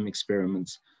are some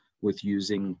experiments with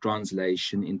using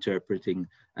translation, interpreting,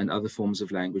 and other forms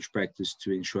of language practice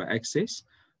to ensure access.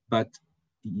 But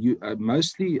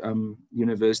mostly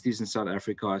universities in South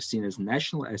Africa are seen as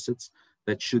national assets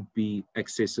that should be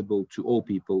accessible to all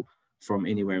people from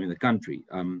anywhere in the country.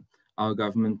 Our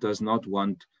government does not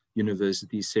want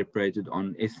universities separated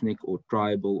on ethnic or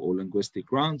tribal or linguistic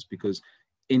grounds, because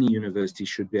any university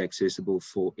should be accessible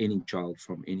for any child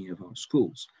from any of our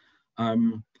schools.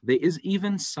 There is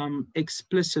even some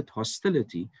explicit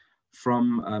hostility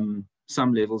from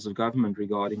some levels of government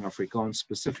regarding Afrikaans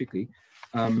specifically.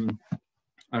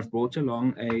 I've brought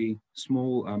along a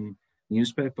small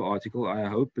newspaper article. I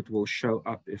hope it will show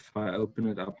up if I open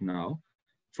it up now.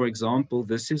 For example,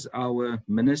 this is our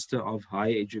Minister of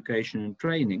Higher Education and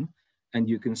Training, and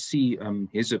you can see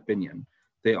his opinion.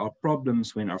 There are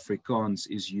problems when Afrikaans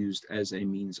is used as a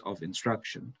means of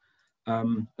instruction.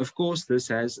 Of course, this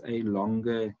has a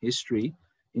longer history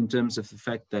in terms of the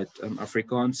fact that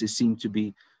Afrikaans is seen to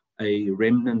be a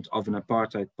remnant of an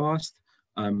apartheid past.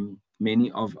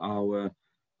 Many of our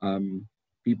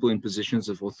people in positions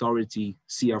of authority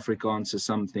see Afrikaans as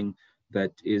something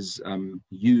that is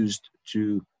used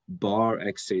to bar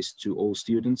access to all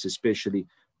students, especially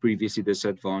previously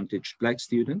disadvantaged Black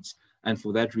students. And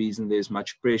for that reason, there's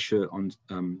much pressure on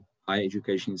higher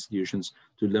education institutions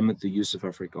to limit the use of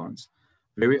Afrikaans.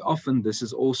 Very often, this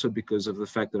is also because of the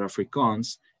fact that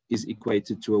Afrikaans is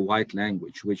equated to a white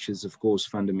language, which is, of course,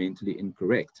 fundamentally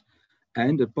incorrect.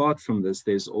 And apart from this,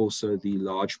 there's also the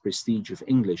large prestige of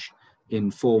English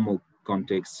in formal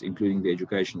contexts, including the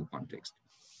educational context.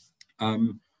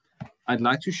 I'd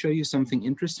like to show you something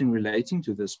interesting relating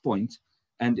to this point,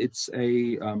 and it's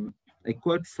a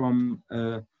quote from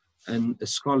a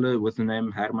scholar with the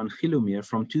name Herman Gilomeer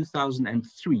from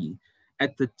 2003.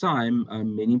 At the time,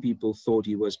 many people thought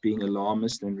he was being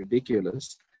alarmist and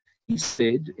ridiculous. He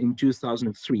said in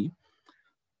 2003,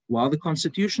 while the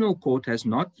Constitutional Court has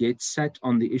not yet sat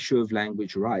on the issue of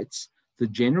language rights, the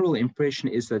general impression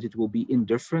is that it will be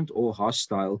indifferent or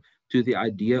hostile to the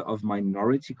idea of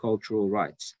minority cultural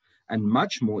rights, and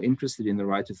much more interested in the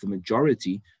right of the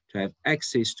majority to have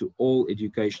access to all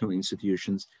educational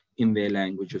institutions in their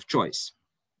language of choice.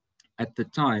 At the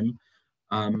time,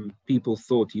 people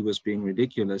thought he was being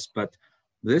ridiculous, but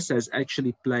this has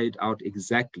actually played out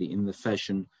exactly in the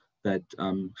fashion that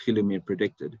Gilomeer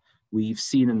predicted. We've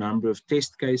seen a number of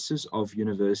test cases of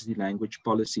university language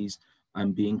policies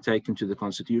being taken to the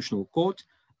Constitutional Court,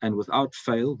 and without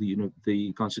fail,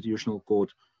 the Constitutional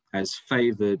Court has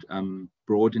favored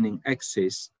broadening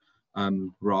access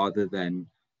rather than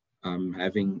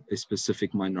having a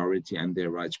specific minority and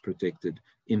their rights protected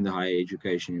in the higher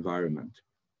education environment.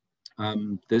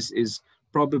 This is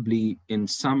probably in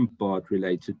some part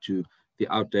related to the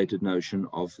outdated notion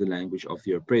of the language of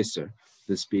the oppressor,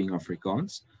 this being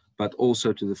Afrikaans, but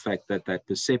also to the fact that that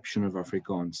perception of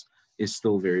Afrikaans is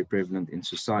still very prevalent in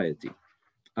society.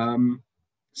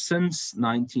 Since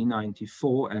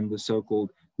 1994 and the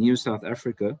so-called New South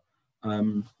Africa,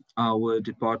 our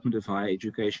Department of Higher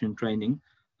Education and Training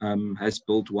has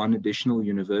built one additional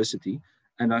university,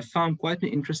 and I found quite an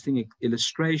interesting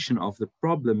illustration of the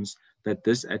problems that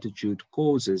this attitude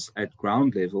causes at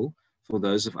ground level for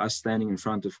those of us standing in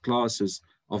front of classes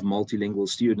of multilingual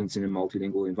students in a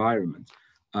multilingual environment.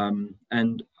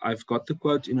 And I've got the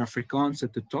quote in Afrikaans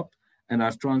at the top, and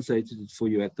I've translated it for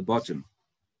you at the bottom.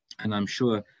 And I'm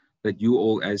sure that you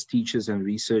all as teachers and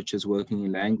researchers working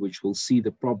in language will see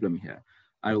the problem here.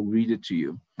 I'll read it to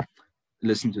you.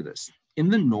 Listen to this. In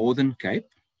the Northern Cape,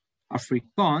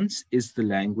 Afrikaans is the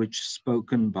language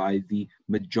spoken by the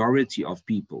majority of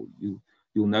people.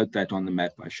 You'll note that on the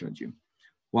map I showed you.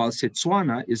 While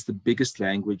Setswana is the biggest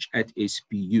language at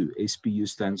SPU. SPU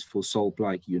stands for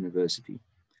Solplaatje University.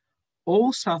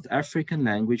 All South African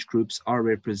language groups are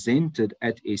represented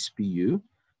at SPU,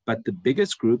 but the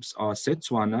biggest groups are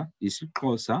Setswana,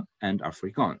 isiXhosa, and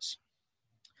Afrikaans.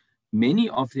 Many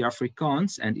of the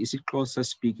Afrikaans and isiXhosa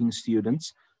speaking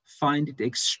students find it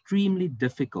extremely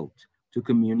difficult to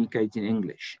communicate in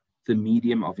English, the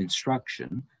medium of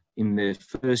instruction, in their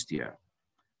first year.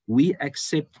 We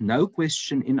accept no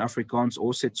question in Afrikaans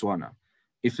or Setswana.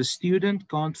 If a student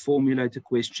can't formulate a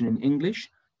question in English,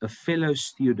 a fellow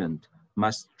student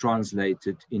must translate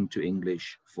it into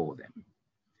English for them.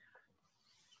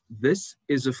 This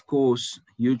is, of course,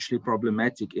 hugely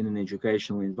problematic in an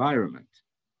educational environment,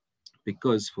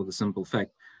 because for the simple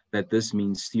fact that this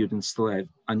means students still have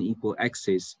unequal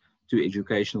access to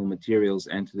educational materials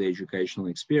and to the educational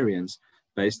experience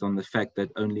based on the fact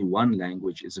that only one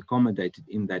language is accommodated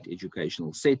in that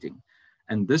educational setting.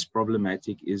 And this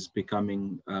problematic is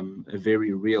becoming a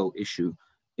very real issue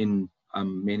in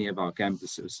many of our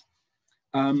campuses.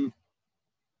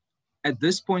 At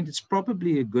this point, it's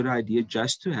probably a good idea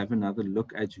just to have another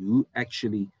look at who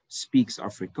actually speaks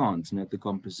Afrikaans and at the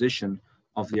composition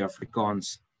of the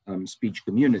Afrikaans speech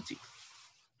community.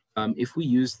 If we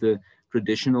use the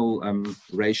traditional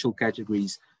racial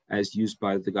categories as used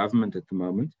by the government at the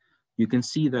moment, you can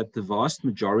see that the vast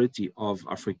majority of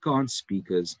Afrikaans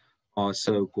speakers are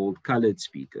so-called colored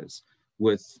speakers,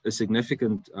 with a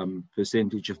significant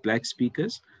percentage of Black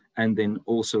speakers, and then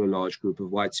also a large group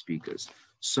of white speakers.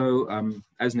 So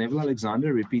as Neville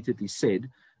Alexander repeatedly said,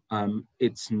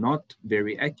 it's not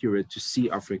very accurate to see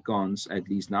Afrikaans, at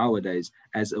least nowadays,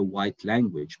 as a white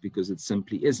language, because it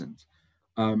simply isn't.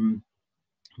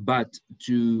 But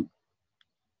to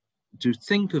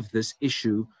think of this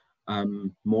issue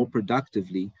more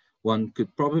productively, one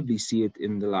could probably see it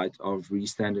in the light of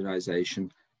restandardization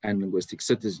and linguistic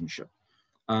citizenship.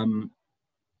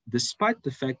 Despite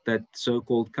the fact that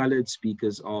so-called colored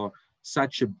speakers are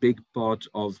such a big part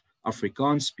of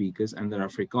Afrikaans speakers, and that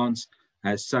Afrikaans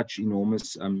has such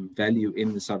enormous value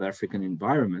in the South African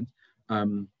environment,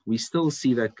 we still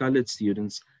see that colored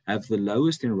students have the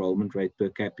lowest enrollment rate per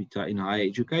capita in higher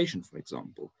education, for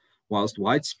example, whilst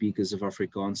white speakers of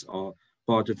Afrikaans are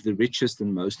part of the richest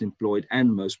and most employed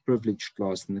and most privileged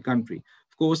class in the country.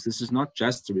 Of course, this is not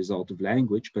just a result of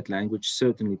language, but language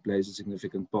certainly plays a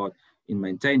significant part in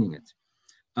maintaining it.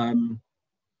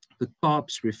 The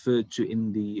CARPS referred to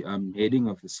in the heading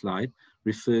of the slide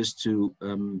refers to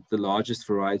the largest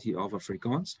variety of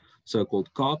Afrikaans,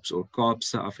 so-called CARPS or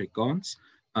Kaapse Afrikaans.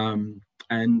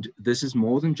 And this is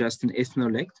more than just an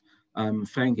ethnolect.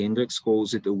 Frank Hendricks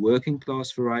calls it a working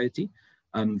class variety.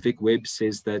 Vic Webb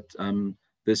says that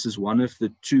this is one of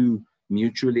the two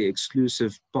mutually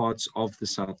exclusive parts of the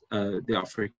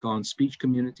Afrikaans speech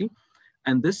community.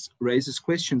 And this raises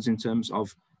questions in terms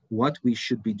of what we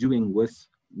should be doing with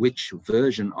which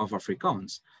version of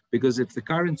Afrikaans. Because if the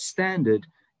current standard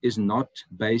is not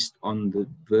based on the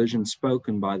version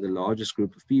spoken by the largest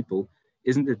group of people,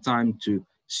 isn't it time to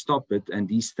stop it and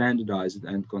destandardize it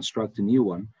and construct a new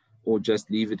one, or just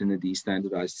leave it in a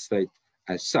destandardized state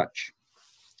as such?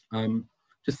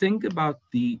 To think about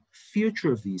the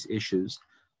future of these issues,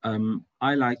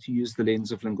 I like to use the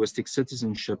lens of linguistic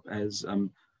citizenship as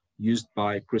used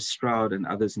by Chris Stroud and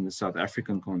others in the South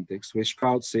African context, where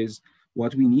Stroud says,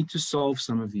 what we need to solve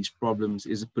some of these problems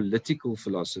is a political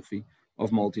philosophy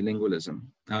of multilingualism.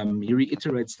 He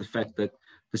reiterates the fact that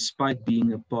despite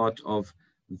being a part of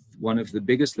one of the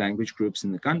biggest language groups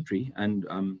in the country, and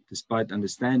despite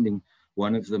understanding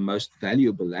one of the most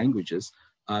valuable languages,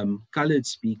 colored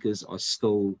speakers are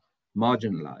still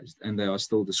marginalized, and they are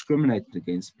still discriminated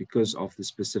against because of the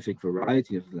specific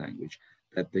variety of the language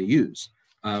that they use.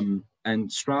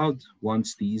 And Stroud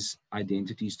wants these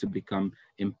identities to become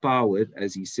empowered,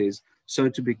 as he says, so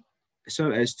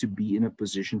as to be in a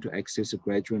position to access a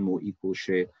greater and more equal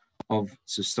share of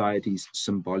society's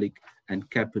symbolic and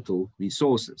capital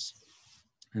resources.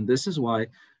 And this is why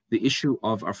the issue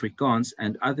of Afrikaans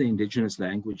and other indigenous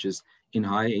languages in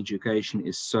higher education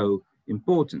is so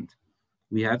important.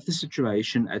 We have the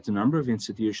situation at a number of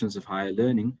institutions of higher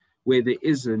learning where there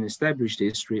is an established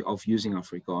history of using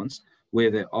Afrikaans, where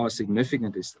there are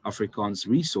significant Afrikaans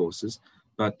resources,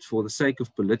 but for the sake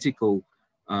of political,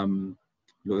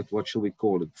 what shall we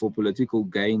call it, for political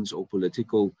gains or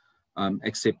political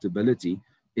acceptability,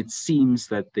 it seems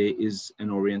that there is an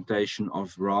orientation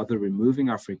of rather removing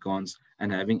Afrikaans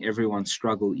and having everyone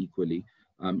struggle equally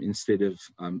instead of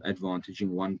advantaging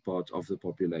one part of the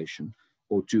population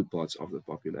or two parts of the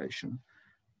population.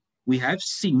 We have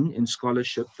seen in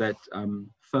scholarship that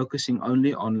focusing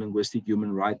only on linguistic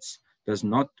human rights does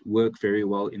not work very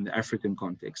well in the African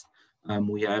context.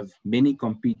 We have many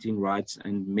competing rights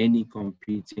and many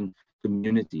competing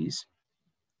communities.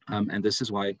 And this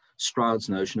is why Stroud's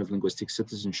notion of linguistic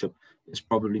citizenship is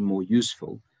probably more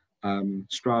useful.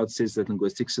 Stroud says that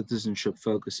linguistic citizenship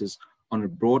focuses on a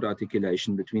broad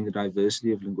articulation between the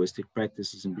diversity of linguistic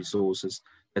practices and resources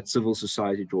that civil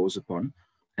society draws upon,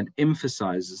 and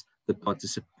emphasizes the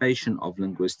participation of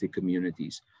linguistic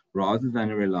communities rather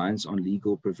than a reliance on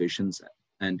legal provisions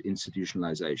and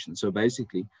institutionalization. So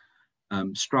basically,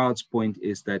 Stroud's point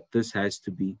is that this has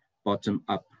to be bottom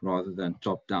up rather than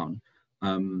top down.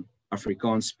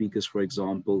 Afrikaans speakers, for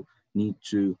example, need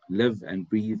to live and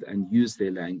breathe and use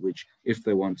their language if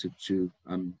they wanted to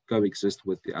coexist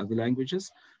with the other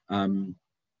languages and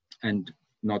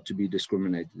not to be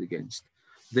discriminated against.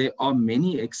 There are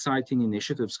many exciting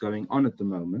initiatives going on at the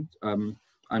moment. I'm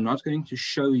not going to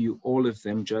show you all of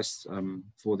them just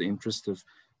for the interest of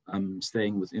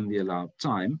staying within the allowed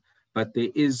time, but there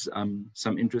is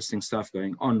some interesting stuff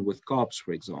going on with CARPS,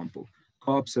 for example.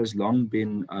 CARPS has long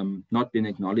been not been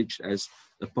acknowledged as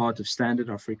a part of standard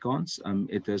Afrikaans.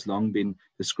 It has long been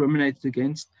discriminated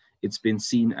against. it's been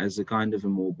seen as a kind of a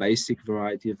more basic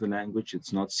variety of the language.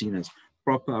 It's not seen as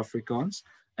proper Afrikaans.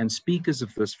 And speakers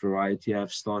of this variety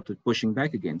have started pushing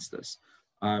back against this.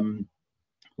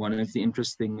 One of the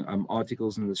interesting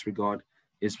articles in this regard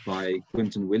is by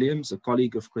Quentin Williams, a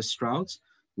colleague of Chris Stroud's,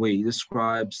 where he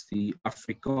describes the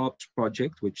Afrikaans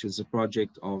project, which is a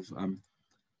project of,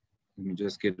 let me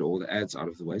just get all the ads out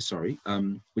of the way, sorry,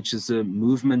 which is a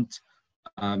movement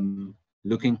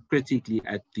looking critically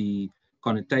at the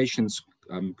connotations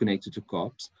connected to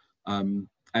Kaaps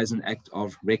as an act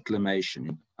of reclamation.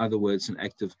 In other words, an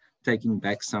act of taking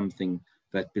back something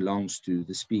that belongs to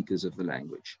the speakers of the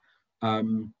language.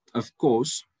 Of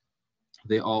course,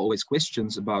 there are always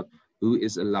questions about who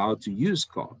is allowed to use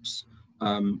Kaaps.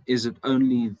 Is it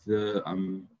only the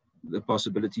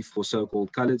possibility for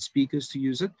so-called colored speakers to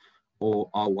use it, or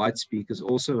are white speakers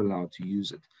also allowed to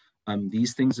use it?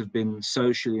 These things have been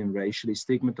socially and racially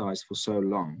stigmatized for so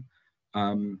long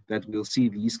that we'll see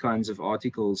these kinds of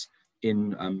articles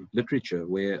in literature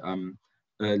where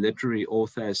a literary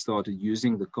author has started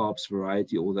using the Kaaps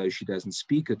variety, although she doesn't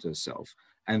speak it herself.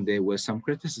 And there were some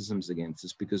criticisms against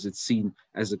this because it's seen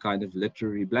as a kind of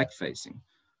literary blackfacing.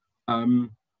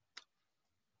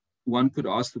 One could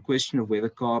ask the question of whether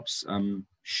Kaaps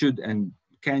should and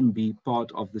can be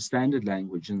part of the standard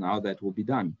language and how that will be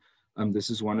done.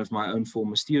 This is one of my own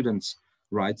former students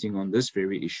writing on this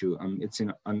very issue. It's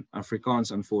in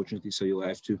Afrikaans, unfortunately, so you'll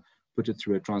have to put it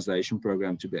through a translation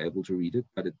program to be able to read it,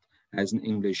 but it has an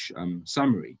English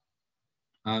summary.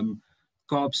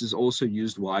 Kaaps is also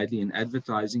used widely in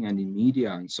advertising and in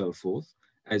media and so forth,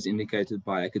 as indicated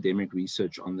by academic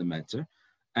research on the matter.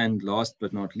 And last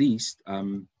but not least,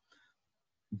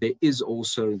 there is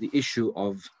also the issue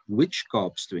of which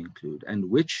Kaaps to include and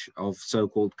which of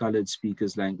so-called colored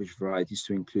speakers language varieties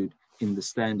to include in the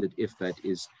standard, if that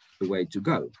is the way to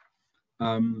go.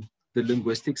 The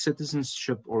linguistic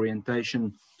citizenship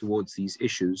orientation towards these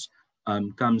issues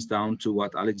comes down to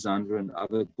what Alexandra and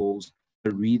others calls a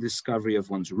rediscovery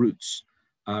of one's roots.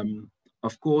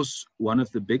 Of course, one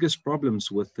of the biggest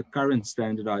problems with the current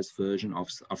standardized version of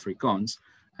Afrikaans,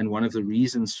 and one of the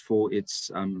reasons for its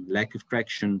lack of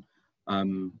traction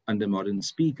under modern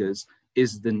speakers,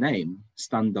 is the name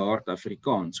Standaard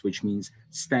Afrikaans, which means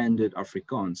standard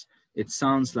Afrikaans. It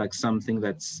sounds like something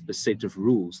that's a set of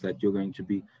rules that you're going to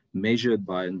be measured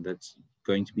by and that's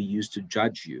going to be used to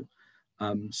judge you.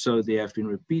 So there have been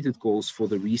repeated calls for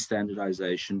the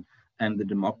re-standardization and the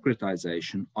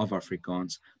democratization of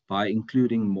Afrikaans by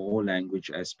including more language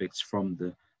aspects from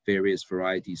the various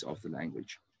varieties of the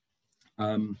language.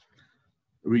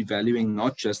 Revaluing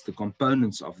not just the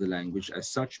components of the language as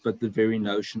such, but the very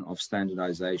notion of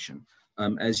standardization.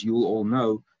 As you all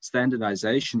know,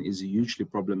 standardization is a hugely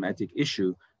problematic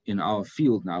issue in our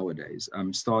field nowadays,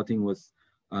 starting with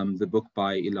the book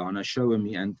by Ilana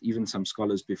Showemi and even some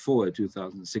scholars before a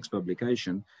 2006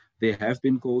 publication. There have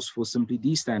been calls for simply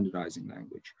destandardizing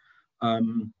language.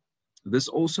 This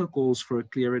also calls for a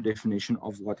clearer definition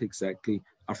of what exactly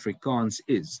Afrikaans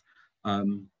is,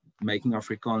 making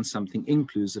Afrikaans something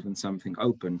inclusive and something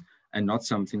open, and not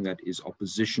something that is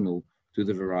oppositional to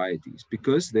the varieties,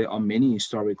 because there are many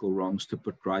historical wrongs to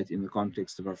put right in the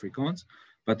context of Afrikaans,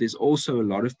 but there's also a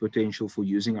lot of potential for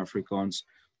using Afrikaans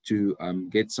to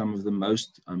get some of the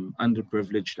most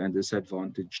underprivileged and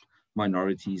disadvantaged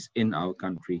minorities in our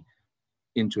country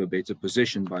into a better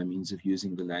position by means of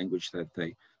using the language that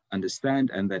they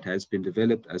understand and that has been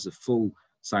developed as a full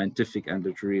scientific and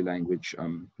literary language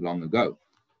long ago.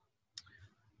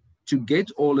 To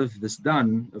get all of this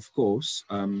done, of course,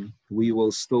 we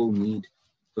will still need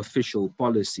official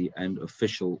policy and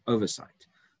official oversight.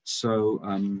 So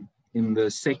in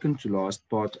the second to last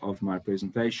part of my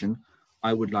presentation,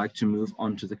 I would like to move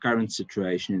on to the current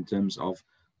situation in terms of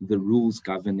the rules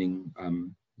governing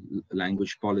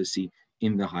language policy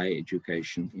in the higher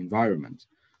education environment.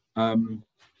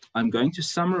 I'm going to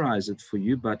summarize it for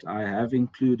you, but I have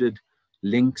included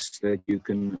links that you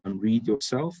can read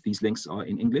yourself. These links are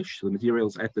in English. The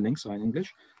materials at the links are in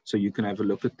English, so you can have a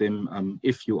look at them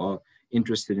if you are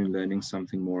interested in learning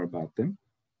something more about them.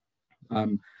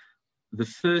 The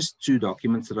first two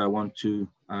documents that I want to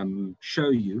show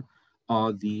you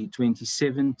are the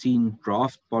 2017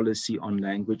 draft policy on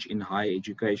language in higher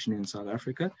education in South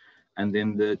Africa, and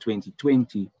then the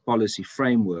 2020 policy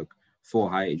framework for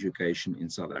higher education in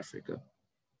South Africa.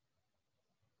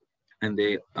 And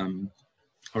there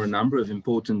are a number of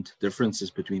important differences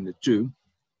between the two,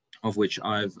 of which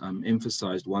I've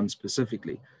emphasized one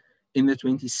specifically. In the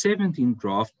 2017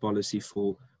 draft policy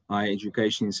for higher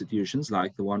education institutions,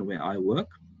 like the one where I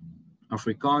work,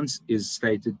 Afrikaans is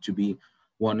stated to be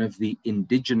one of the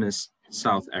indigenous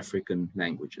South African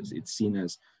languages. It's seen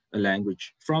as a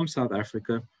language from South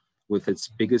Africa with its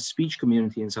biggest speech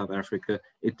community in South Africa.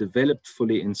 It developed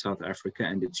fully in South Africa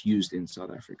and it's used in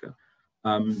South Africa.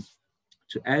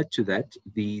 To add to that,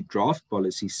 the draft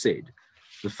policy said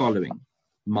the following: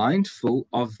 mindful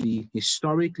of the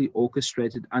historically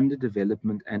orchestrated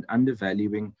underdevelopment and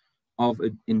undervaluing of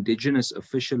indigenous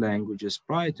official languages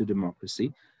prior to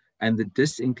democracy and the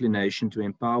disinclination to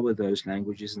empower those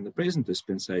languages in the present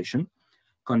dispensation,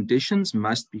 conditions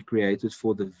must be created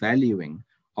for the valuing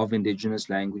of indigenous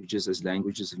languages as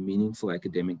languages of meaningful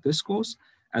academic discourse,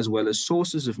 as well as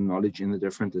sources of knowledge in the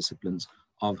different disciplines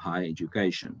of higher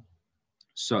education.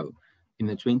 So, in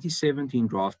the 2017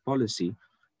 draft policy,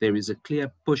 there is a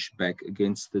clear pushback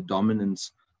against the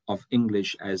dominance of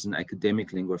English as an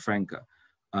academic lingua franca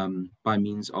by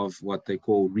means of what they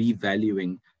call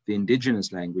revaluing the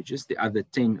indigenous languages, the other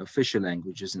 10 official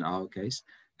languages in our case,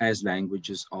 as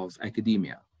languages of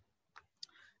academia.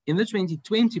 In the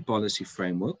 2020 policy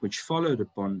framework, which followed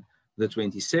upon the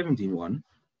 2017 one,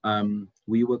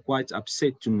 we were quite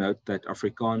upset to note that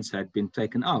Afrikaans had been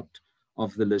taken out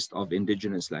of the list of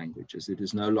indigenous languages. It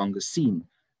is no longer seen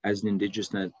as an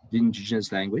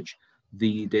indigenous language.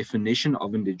 The definition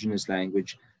of indigenous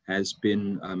language has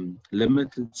been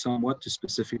limited somewhat to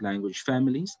specific language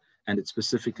families, and it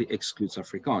specifically excludes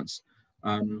Afrikaans.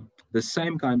 The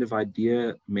same kind of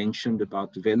idea mentioned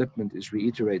about development is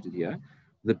reiterated here.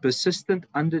 The persistent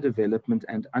underdevelopment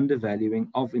and undervaluing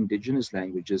of indigenous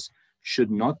languages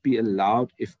should not be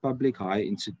allowed if public higher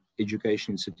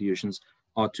education institutions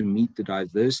are to meet the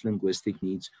diverse linguistic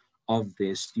needs of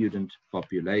their student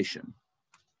population.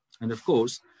 And of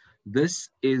course, this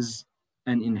is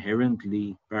an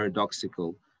inherently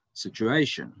paradoxical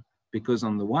situation, because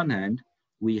on the one hand,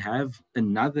 we have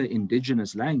another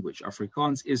indigenous language.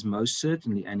 Afrikaans is most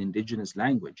certainly an indigenous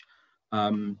language.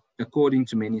 According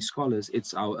to many scholars,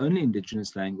 it's our only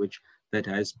indigenous language that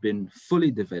has been fully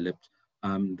developed,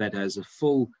 that has a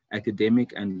full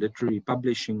academic and literary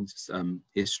publishing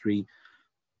history,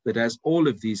 that has all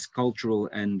of these cultural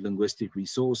and linguistic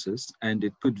resources, and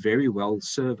it could very well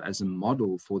serve as a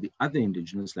model for the other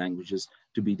indigenous languages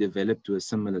to be developed to a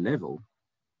similar level.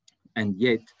 And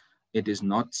yet, it is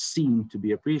not seen to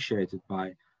be appreciated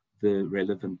by the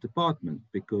relevant department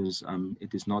because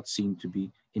it is not seen to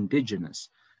be indigenous.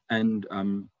 And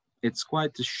it's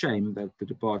quite a shame that the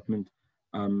department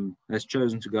has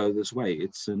chosen to go this way.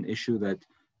 It's an issue that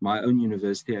my own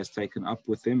university has taken up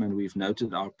with them, and we've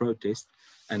noted our protest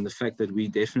and the fact that we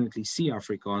definitely see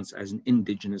Afrikaans as an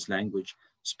indigenous language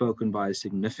spoken by a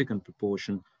significant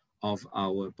proportion of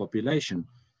our population.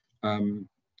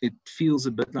 It feels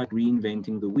a bit like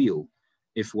reinventing the wheel.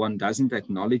 If one doesn't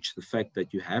acknowledge the fact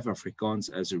that you have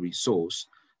Afrikaans as a resource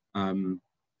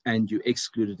and you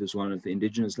exclude it as one of the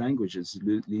indigenous languages,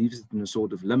 it leaves it in a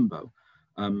sort of limbo.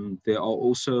 There are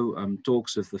also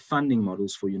talks of the funding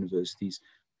models for universities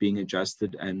being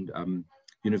adjusted and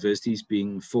universities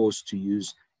being forced to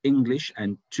use English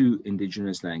and 2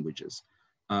 indigenous languages,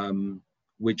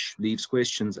 which leaves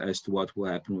questions as to what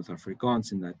will happen with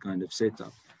Afrikaans in that kind of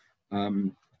setup.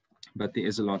 But there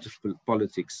is a lot of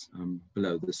politics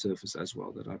below the surface as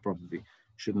well that I probably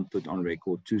shouldn't put on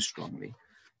record too strongly.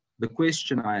 The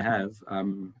question I have,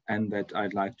 and that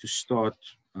I'd like to start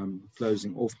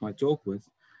closing off my talk with,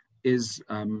 is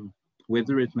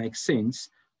whether it makes sense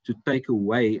to take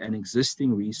away an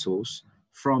existing resource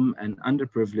from an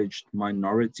underprivileged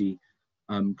minority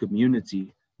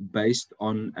community based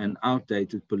on an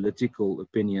outdated political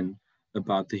opinion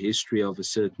about the history of a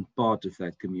certain part of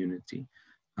that community.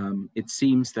 It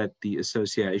seems that the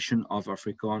association of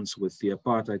Afrikaans with the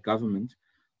apartheid government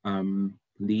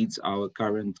leads our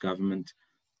current government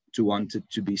to want it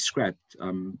to be scrapped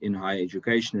in higher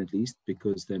education, at least,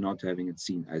 because they're not having it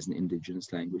seen as an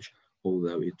indigenous language,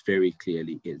 although it very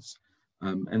clearly is.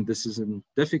 And this is a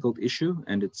difficult issue,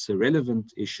 and it's a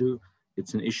relevant issue.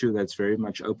 It's an issue that's very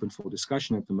much open for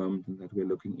discussion at the moment, and that we're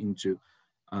looking into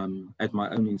at my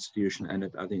own institution and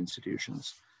at other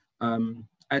institutions.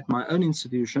 At my own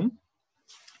institution,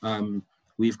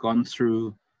 we've gone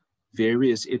through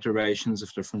various iterations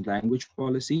of different language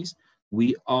policies.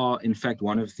 We are, in fact,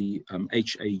 one of the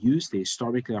HAUs, the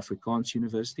historically Afrikaans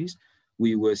universities.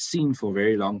 We were seen for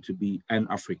very long to be an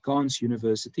Afrikaans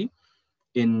university.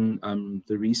 In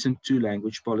the recent 2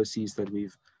 language policies that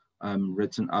we've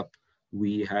written up,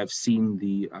 we have seen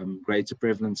the greater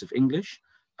prevalence of English.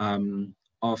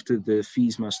 After the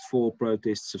Fees Must Fall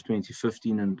protests of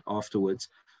 2015 and afterwards,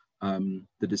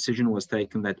 the decision was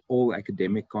taken that all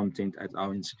academic content at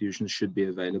our institutions should be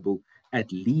available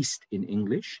at least in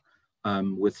English.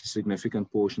 with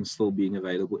significant portions still being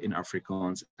available in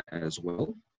Afrikaans as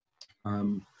well.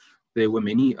 There were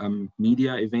many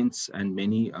media events and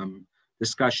many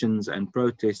discussions and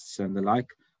protests and the like,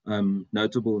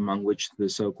 notable among which the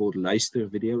so-called Luister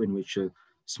video, in which a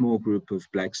small group of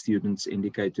Black students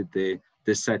indicated their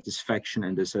dissatisfaction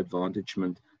and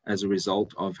disadvantagement as a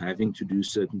result of having to do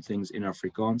certain things in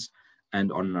Afrikaans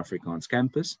and on an Afrikaans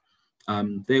campus.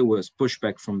 There was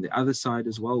pushback from the other side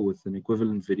as well, with an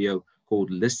equivalent video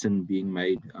called Listen being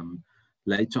made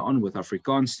later on, with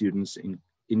Afrikaans students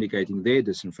indicating their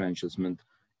disenfranchisement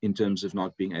in terms of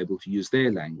not being able to use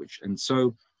their language. And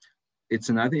so it's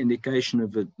another indication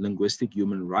of a linguistic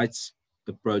human rights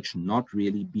approach not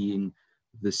really being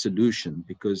the solution,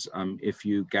 because if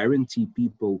you guarantee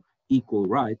people equal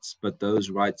rights, but those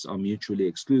rights are mutually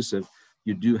exclusive,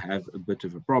 you do have a bit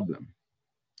of a problem.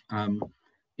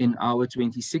 In our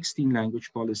 2016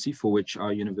 language policy, for which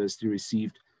our university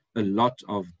received a lot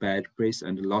of bad press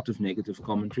and a lot of negative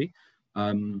commentary,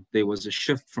 there was a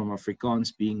shift from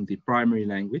Afrikaans being the primary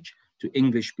language to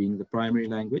English being the primary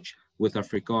language, with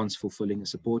Afrikaans fulfilling a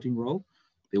supporting role.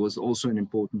 There was also an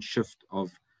important shift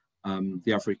of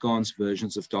the Afrikaans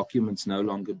versions of documents no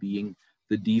longer being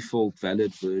the default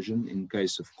valid version in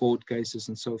case of court cases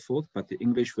and so forth, but the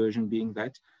English version being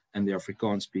that, and the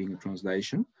Afrikaans being a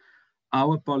translation.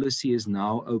 Our policy is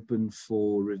now open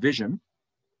for revision.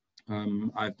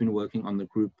 I've been working on the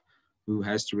group who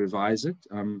has to revise it.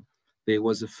 There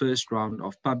was a first round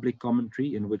of public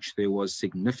commentary in which there was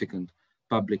significant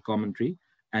public commentary,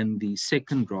 and the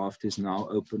second draft is now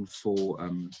open for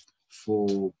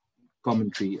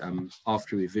commentary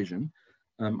after revision.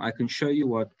 I can show you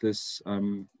what this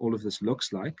all of this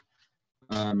looks like.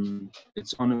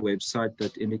 It's on a website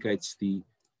that indicates the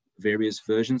various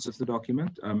versions of the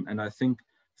document, and I think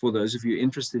for those of you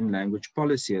interested in language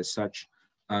policy as such,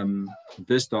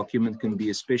 this document can be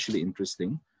especially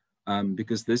interesting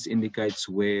because this indicates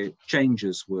where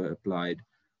changes were applied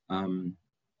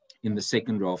in the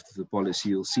second draft of the policy.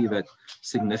 You'll see that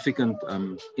significant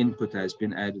input has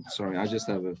been added. Sorry, I just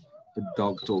have a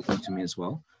dog talking to me as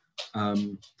well.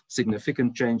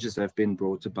 Significant changes have been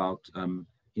brought about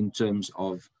in terms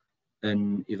of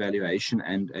an evaluation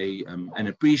and an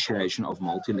appreciation of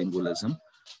multilingualism.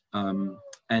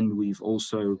 And we've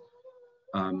also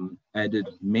added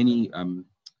many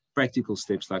practical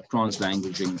steps like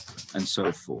translanguaging and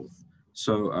so forth.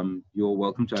 So you're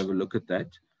welcome to have a look at that.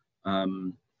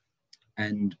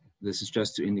 And this is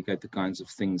just to indicate the kinds of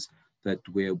things that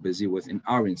we're busy with in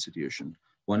our institution.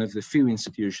 One of the few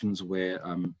institutions where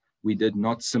we did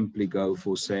not simply go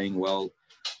for saying, well,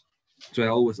 to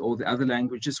hell with all the other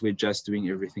languages, we're just doing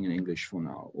everything in English for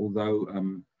now.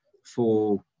 Although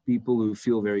for people who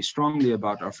feel very strongly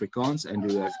about Afrikaans and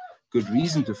who have good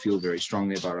reason to feel very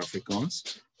strongly about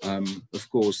Afrikaans, of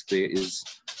course, there is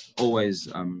always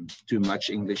too much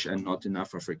English and not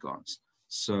enough Afrikaans.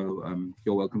 So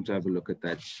you're welcome to have a look at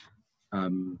that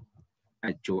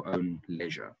at your own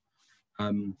leisure.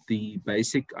 The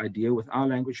basic idea with our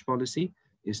language policy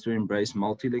is to embrace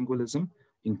multilingualism,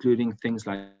 including things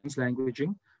like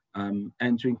translanguaging,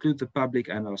 and to include the public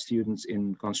and our students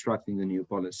in constructing the new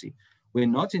policy. We're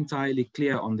not entirely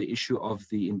clear on the issue of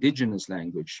the indigenous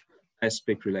language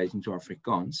aspect relating to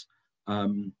Afrikaans.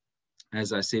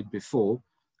 As I said before,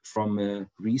 from a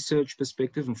research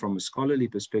perspective and from a scholarly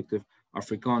perspective,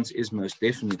 Afrikaans is most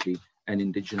definitely an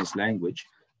indigenous language,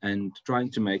 and trying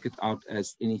to make it out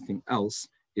as anything else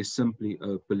is simply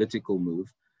a political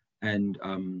move. And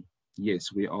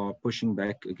yes, we are pushing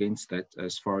back against that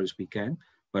as far as we can.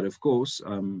 But of course,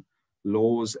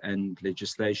 laws and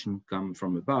legislation come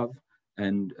from above.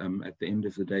 And at the end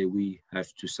of the day, we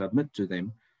have to submit to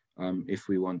them if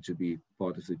we want to be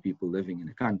part of the people living in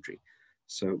a country.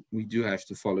 So we do have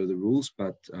to follow the rules,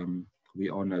 but we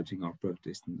are noting our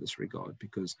protest in this regard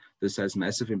because this has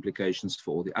massive implications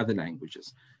for all the other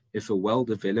languages. If a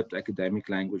well-developed academic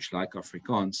language like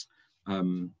Afrikaans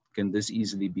can this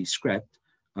easily be scrapped,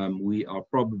 we are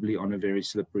probably on a very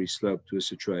slippery slope to a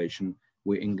situation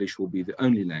where English will be the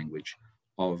only language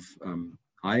of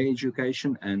higher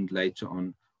education and later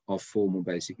on of formal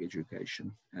basic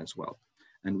education as well.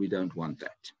 And we don't want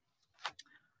that.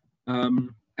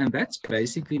 And that's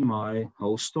basically my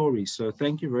whole story. So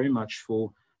thank you very much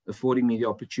for affording me the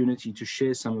opportunity to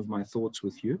share some of my thoughts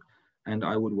with you. And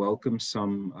I would welcome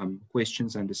some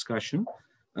questions and discussion.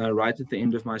 Right at the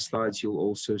end of my slides, you'll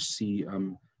also see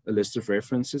a list of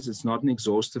references. It's not an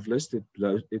exhaustive list.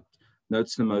 It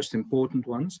notes the most important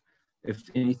ones. If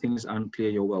anything is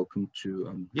unclear, you're welcome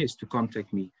to, yes, to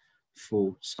contact me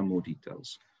for some more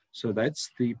details. So that's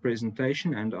the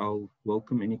presentation, and I'll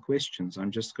welcome any questions.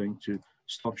 I'm just going to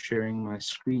stop sharing my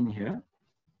screen here.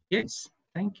 Yes,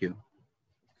 thank you.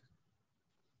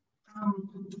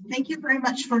 Thank you very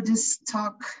much for this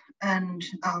talk. And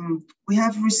we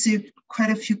have received quite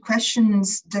a few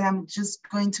questions that I'm just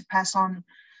going to pass on.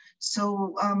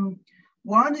 So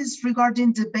one is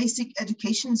regarding the basic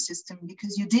education system,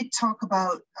 because you did talk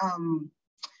about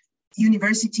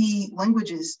university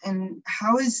languages, and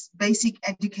how is basic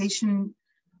education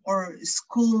or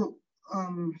school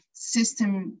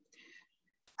system,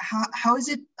 how is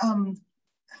it,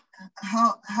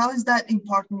 how is that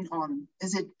important on?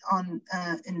 Is it on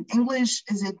in English?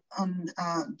 Is it on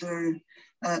their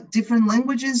different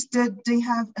languages that they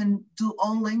have? And do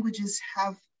all languages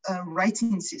have a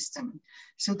writing system?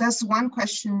 So that's one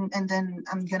question, and then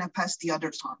I'm gonna pass the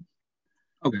others on.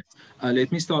 Okay,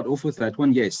 let me start off with that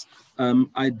one. Yes,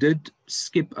 I did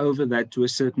skip over that to a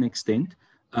certain extent.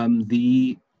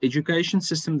 The education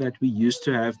system that we used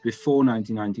to have before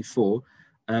 1994,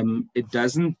 it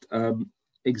doesn't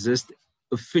exist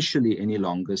officially any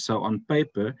longer. So on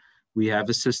paper, we have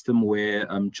a system where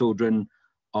children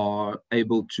are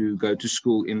able to go to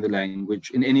school in the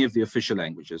language, in any of the official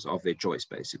languages of their choice,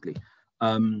 basically.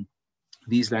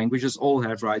 These languages all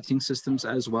have writing systems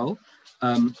as well.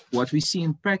 What we see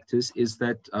in practice is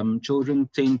that children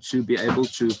tend to be able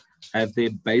to have their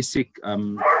basic,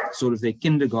 sort of their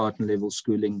kindergarten level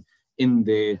schooling in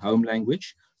their home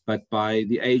language. But by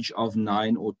the age of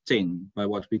 9 or 10, by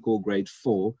what we call grade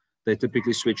 4, they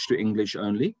typically switch to English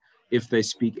only if they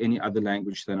speak any other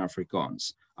language than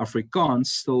Afrikaans. Afrikaans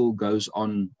still goes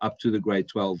on up to the grade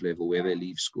 12 level where they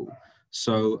leave school.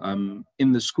 So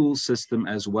in the school system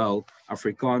as well,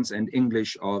 Afrikaans and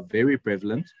English are very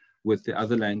prevalent, with the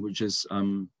other languages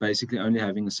basically only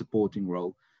having a supporting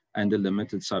role and a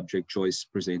limited subject choice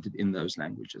presented in those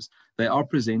languages. They are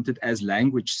presented as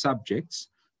language subjects,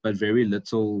 but very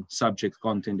little subject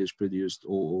content is produced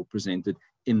or presented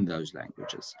in those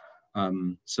languages.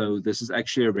 So this is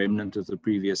actually a remnant of the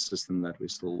previous system that we're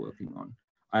still working on.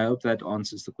 I hope that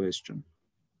answers the question.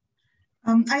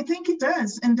 I think it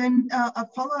does. And then a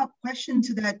follow-up question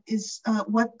to that is,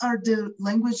 what are the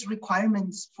language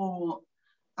requirements for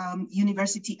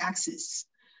university access?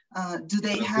 Do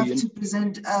they have to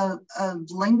present a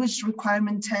language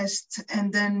requirement test?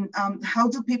 And then how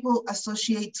do people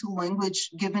associate to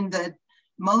language, given that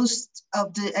most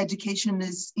of the education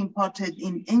is imparted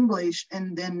in English?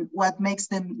 And then what makes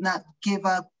them not give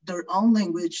up their own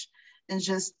language and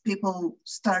just people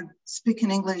start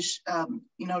speaking English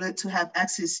in order to have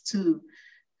access to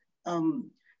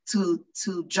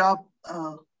job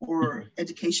or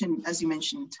education, as you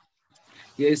mentioned?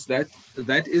 Yes,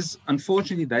 that is,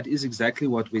 unfortunately, that is exactly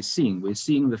what we're seeing. We're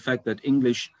seeing the fact that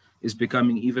English is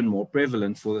becoming even more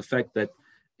prevalent for the fact that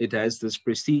it has this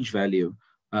prestige value.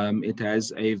 It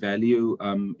has a value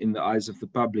in the eyes of the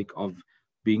public of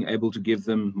being able to give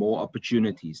them more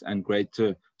opportunities and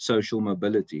greater social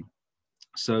mobility.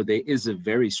 So there is a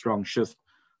very strong shift,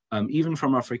 even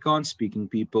from Afrikaans-speaking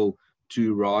people,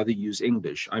 to rather use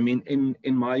English. I mean,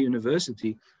 in my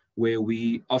university, where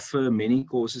we offer many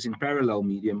courses in parallel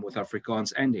medium with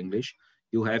Afrikaans and English,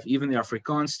 you'll have even the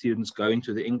Afrikaans students going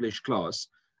to the English class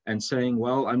and saying,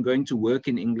 well, I'm going to work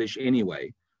in English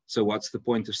anyway, so what's the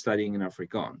point of studying in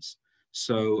Afrikaans?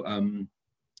 So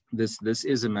this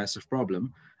is a massive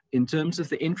problem. In terms of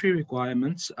the entry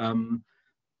requirements,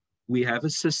 we have a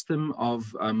system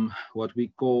of what we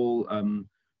call,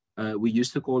 we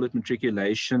used to call it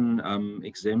matriculation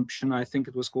exemption, I think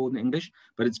it was called in English,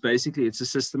 but it's a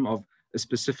system of a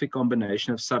specific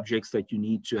combination of subjects that you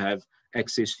need to have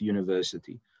access to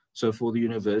university. So for the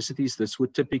universities, this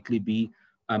would typically be,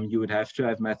 you would have to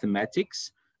have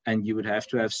mathematics, and you would have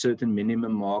to have certain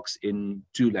minimum marks in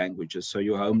 2 languages, so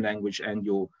your home language and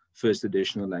your first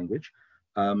additional language.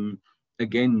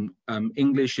 Again,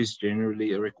 English is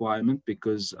generally a requirement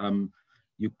because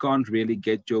you can't really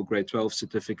get your grade 12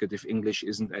 certificate if English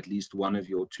isn't at least one of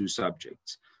your 2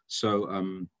 subjects.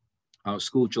 So our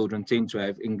school children tend to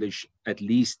have English at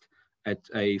least at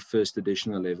a first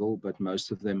additional level, but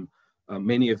most of them,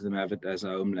 many of them have it as a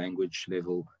home language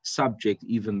level subject,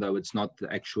 even though it's not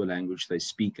the actual language they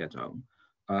speak at home,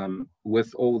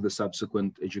 with all the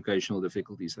subsequent educational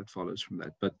difficulties that follows from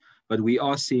that. But we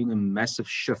are seeing a massive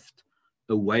shift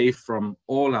away from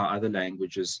all our other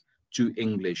languages to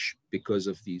English because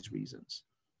of these reasons.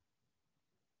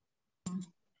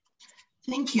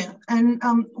 Thank you. And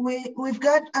we've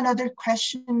got another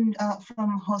question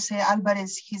from Jose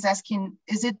Alvarez. He's asking,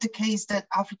 is it the case that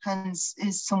Afrikaans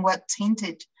is somewhat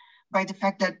tainted by the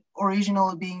fact that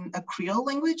original being a Creole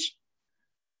language?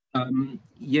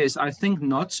 Yes, I think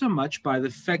not so much by the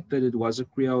fact that it was a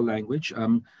Creole language.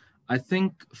 I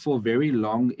think for very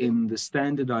long in the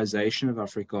standardization of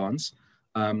Afrikaans,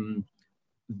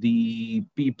 the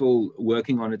people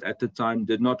working on it at the time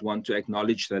did not want to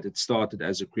acknowledge that it started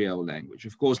as a Creole language.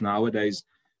 Of course, nowadays,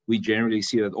 we generally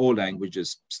see that all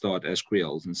languages start as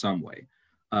Creoles in some way.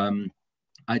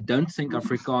 I don't think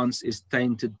Afrikaans is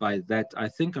tainted by that. I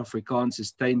think Afrikaans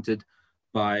is tainted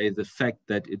by the fact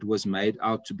that it was made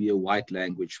out to be a white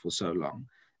language for so long,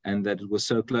 and that it was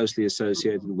so closely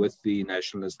associated with the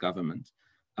nationalist government.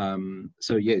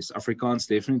 So yes, Afrikaans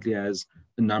definitely has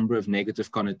a number of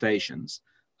negative connotations.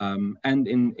 And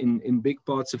in big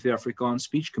parts of the Afrikaans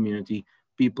speech community,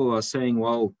 people are saying,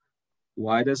 well,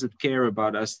 why does it care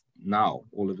about us now,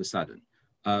 all of a sudden?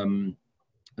 And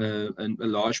a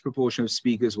large proportion of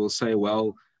speakers will say,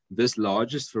 well, this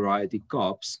largest variety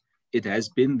COPS, it has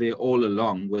been there all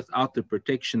along without the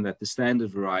protection that the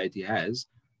standard variety has.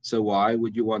 So why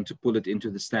would you want to pull it into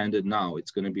the standard now?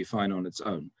 It's going to be fine on its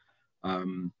own.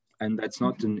 And that's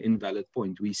not an invalid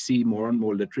point. We see more and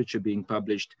more literature being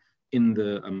published in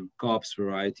the COPS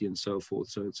variety and so forth.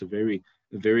 So it's a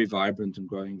very vibrant and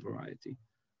growing variety.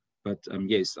 But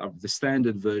yes, the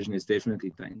standard version is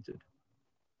definitely tainted.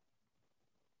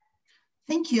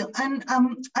 Thank you. And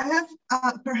I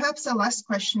have perhaps a last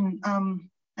question,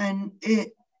 and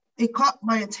it caught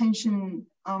my attention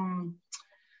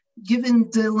given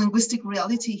the linguistic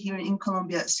reality here in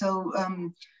Colombia. So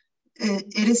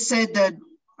it is said that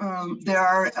there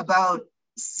are about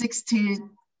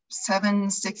 67,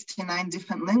 69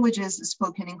 different languages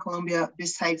spoken in Colombia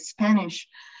besides Spanish.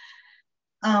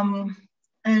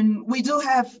 And we do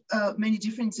have many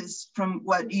differences from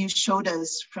what you showed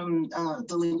us from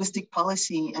the linguistic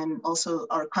policy, and also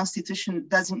our constitution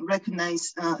doesn't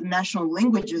recognize national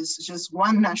languages, just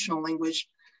one national language,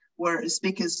 where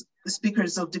speakers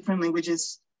of different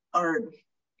languages are,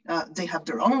 they have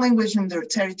their own language in their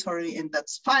territory, and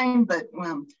that's fine, but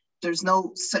there's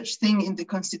no such thing in the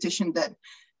constitution that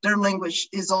their language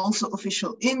is also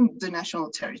official in the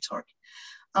national territory.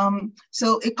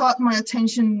 So it caught my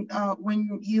attention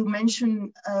when you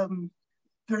mentioned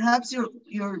perhaps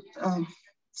your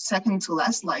second to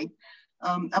last slide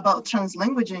about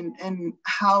translanguaging and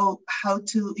how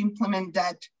to implement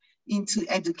that into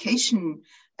education.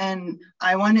 And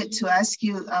I wanted to ask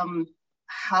you,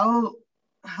 how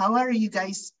are you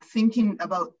guys thinking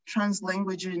about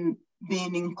translanguaging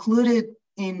being included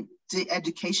in the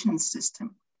education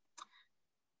system?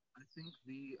 I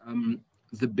think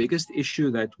the biggest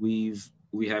issue that we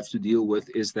have to deal with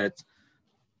is that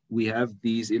we have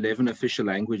these 11 official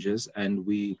languages and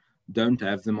we don't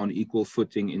have them on equal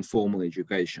footing in formal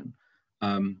education.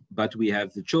 But we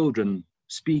have the children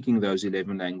speaking those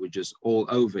 11 languages all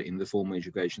over in the formal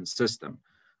education system.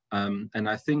 And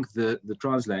I think the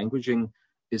translanguaging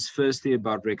is firstly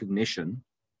about recognition,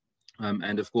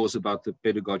 and of course about the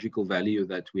pedagogical value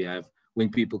that we have when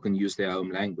people can use their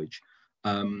home language.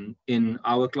 In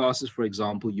our classes, for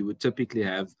example, you would typically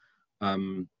have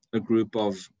a group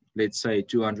of, let's say,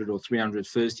 200 or 300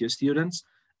 first-year students,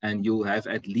 and you'll have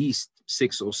at least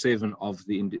 6 or 7 of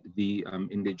the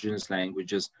indigenous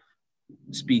languages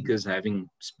speakers having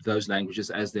those languages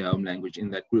as their home language in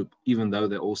that group, even though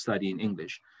they're all studying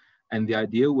English. And the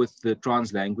idea with the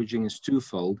translanguaging is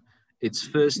twofold. It's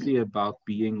firstly about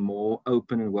being more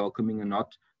open and welcoming and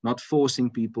not forcing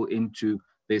people into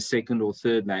their second or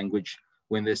third language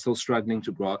when they're still struggling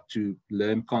to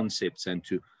learn concepts and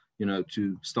to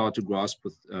start to grasp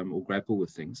with or grapple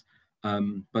with things.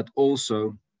 But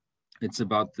also it's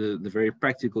about the very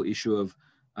practical issue of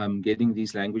getting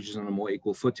these languages on a more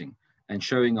equal footing and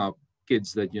showing our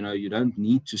kids that, you don't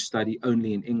need to study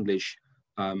only in English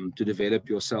to develop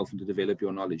yourself and to develop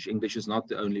your knowledge. English is not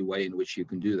the only way in which you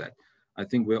can do that. I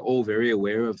think we're all very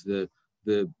aware of the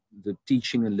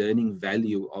teaching and learning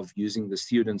value of using the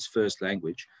student's first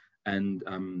language. And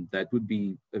that would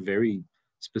be a very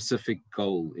specific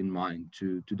goal in mind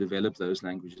to develop those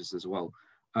languages as well.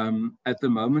 At the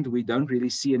moment, we don't really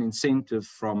see an incentive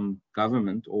from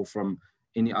government or from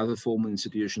any other formal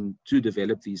institution to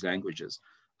develop these languages.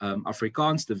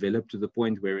 Afrikaans developed to the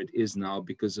point where it is now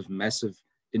because of massive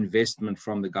investment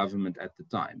from the government at the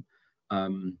time.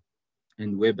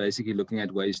 And we're basically looking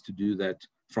at ways to do that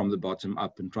from the bottom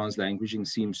up, and translanguaging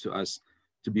seems to us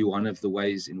to be one of the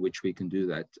ways in which we can do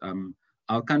that.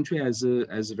 Our country has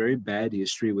a very bad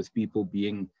history with people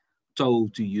being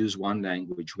told to use one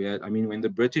language. When the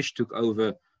British took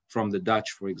over from the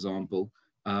Dutch, for example,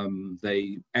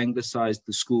 they anglicized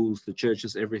the schools, the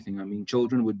churches, everything.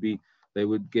 Children they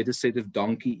would get a set of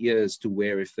donkey ears to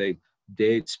wear if they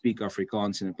dared speak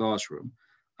Afrikaans in a classroom.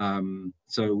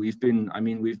 So we've been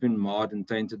marred and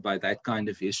tainted by that kind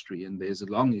of history. And there's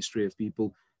a long history of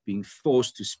people being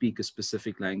forced to speak a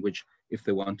specific language if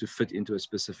they want to fit into a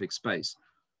specific space.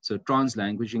 So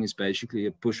translanguaging is basically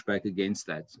a pushback against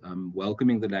that,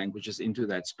 welcoming the languages into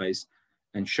that space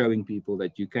and showing people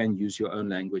that you can use your own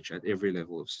language at every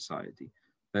level of society.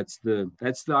 That's the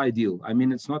ideal. I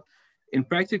mean, it's not, in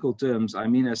practical terms, I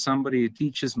mean, as somebody who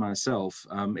teaches myself,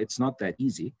 it's not that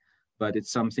easy, but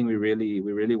it's something we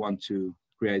really want to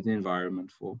create an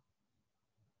environment for.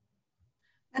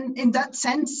 And in that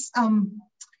sense,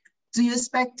 do you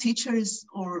expect teachers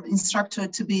or instructors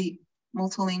to be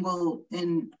multilingual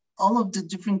in all of the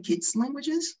different kids'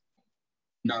 languages?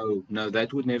 No,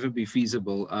 that would never be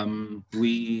feasible.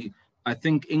 I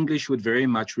think English would very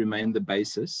much remain the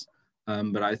basis,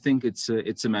 but I think it's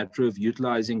a matter of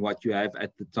utilizing what you have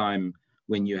at the time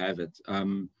when you have it.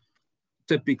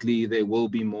 Typically, there will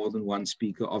be more than one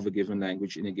speaker of a given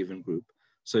language in a given group.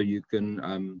 So you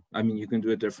can, you can do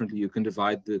it differently. You can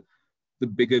divide the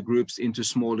bigger groups into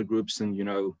smaller groups and,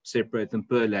 separate them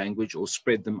per language or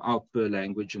spread them out per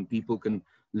language, and people can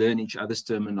learn each other's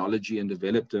terminology and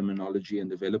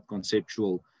develop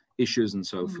conceptual issues and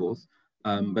so forth.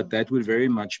 But that would very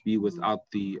much be without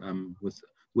the,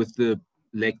 with the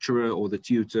lecturer or the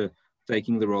tutor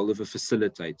taking the role of a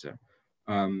facilitator,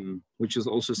 which is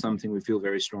also something we feel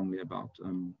very strongly about,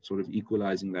 sort of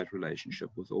equalizing that relationship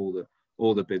with all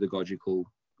the pedagogical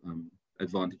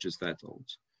advantages that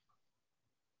holds.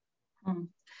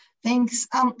 Thanks.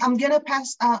 I'm gonna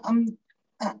pass.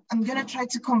 I'm gonna try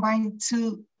to combine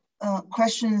two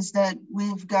questions that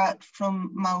we've got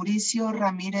from Mauricio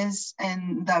Ramirez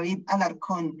and David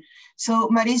Alarcón. So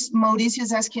Mauricio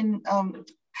is asking,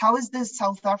 how is the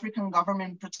South African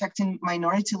government protecting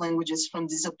minority languages from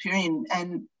disappearing?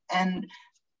 And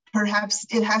perhaps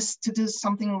it has to do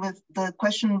something with the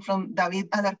question from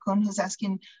David Alarcón, who's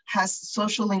asking, has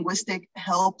social linguistic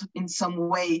helped in some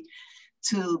way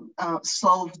to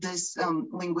solve this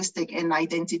linguistic and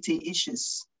identity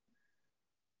issues?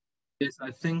 Yes, I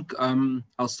think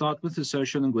I'll start with the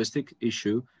social linguistic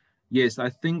issue. Yes, I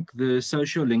think the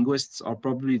sociolinguists are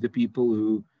probably the people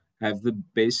who have the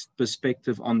best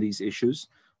perspective on these issues,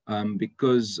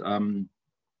 because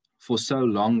for so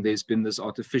long there's been this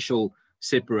artificial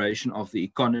separation of the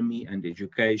economy and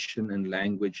education and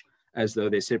language as though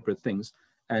they're separate things.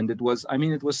 And it was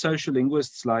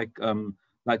sociolinguists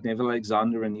like Neville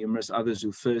Alexander and numerous others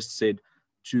who first said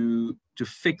to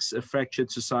fix a fractured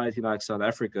society like South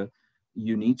Africa,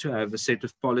 you need to have a set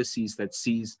of policies that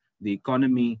sees the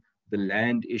economy, the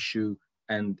land issue,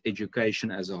 and education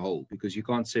as a whole, because you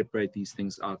can't separate these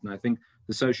things out. And I think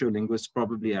the sociolinguists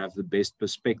probably have the best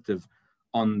perspective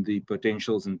on the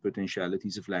potentials and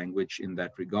potentialities of language in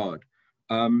that regard.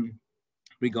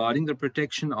 Regarding the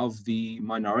protection of the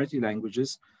minority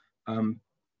languages,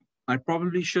 I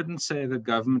probably shouldn't say that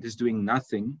government is doing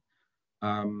nothing,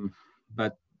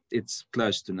 but it's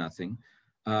close to nothing.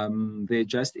 There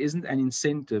just isn't an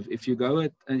incentive. If you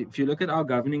look at our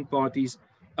governing party's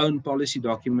own policy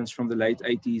documents from the late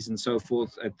 80s and so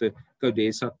forth, at the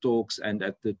CODESA talks and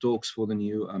at the talks for the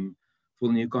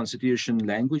new constitution,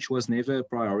 language was never a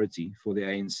priority for the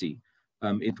ANC.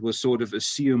 It was sort of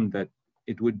assumed that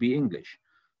it would be English.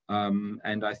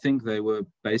 And I think they were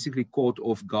basically caught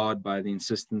off guard by the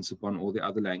insistence upon all the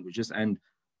other languages and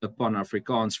upon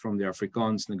Afrikaans from the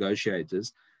Afrikaans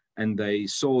negotiators. And they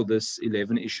saw this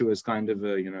 11 issue as kind of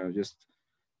a,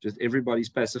 just everybody's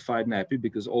pacified and happy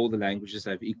because all the languages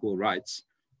have equal rights,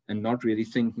 and not really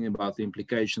thinking about the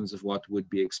implications of what would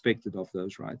be expected of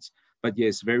those rights. But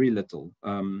yes, very little.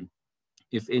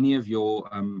 If any of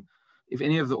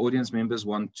the audience members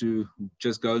want to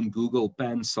just go and Google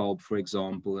PanSalb, for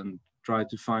example, and try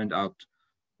to find out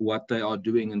what they are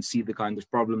doing and see the kind of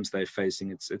problems they're facing,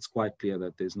 it's quite clear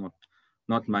that there's not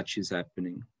much is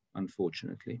happening,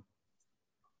 unfortunately.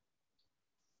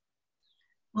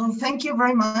 Well, thank you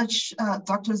very much,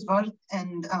 Dr. Zwart,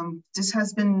 and this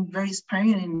has been very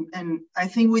inspiring, and I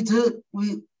think we do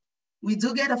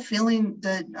get a feeling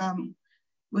that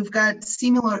we've got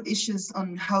similar issues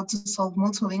on how to solve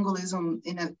multilingualism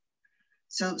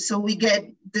so we get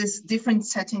these different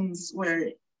settings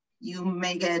where you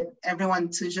may get everyone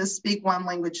to just speak one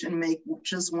language and make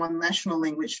just one national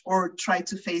language, or try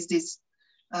to face this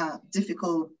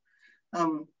difficult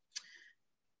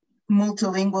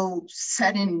multilingual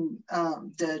setting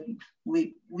that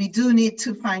we do need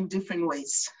to find different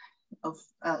ways of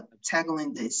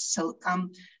tackling this. So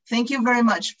thank you very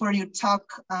much for your talk,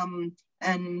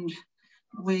 and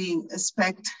we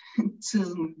expect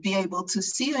to be able to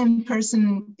see you in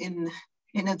person in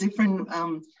a different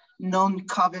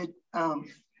non-COVID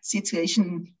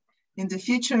situation in the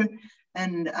future.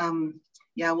 And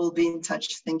yeah, we'll be in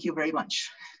touch. Thank you very much.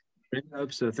 I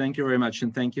hope so. Thank you very much,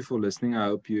 and thank you for listening. I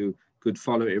hope you could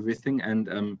follow everything,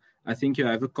 and I think you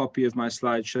have a copy of my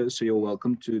slideshow, so you're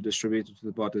welcome to distribute it to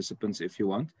the participants if you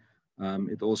want.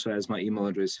 It also has my email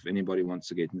address if anybody wants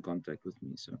to get in contact with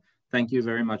me. So thank you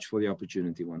very much for the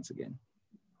opportunity once again.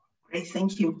 Great,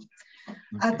 thank you. Okay.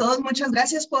 A todos, muchas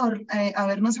gracias por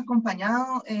habernos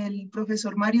acompañado. El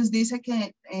profesor Marius dice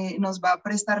que nos va a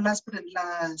prestar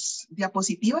las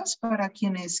diapositivas para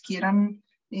quienes quieran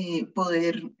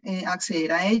poder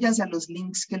acceder a ellas, a los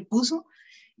links que él puso.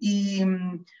 Y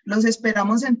los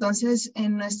esperamos entonces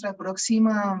en nuestra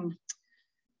próxima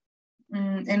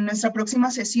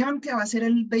sesión, que va a ser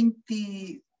el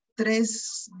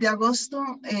 23 de agosto.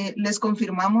 Les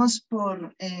confirmamos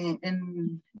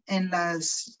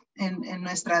en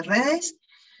nuestras redes.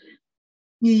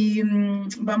 Y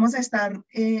vamos a estar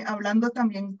hablando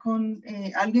también con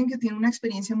alguien que tiene una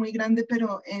experiencia muy grande,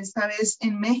 pero esta vez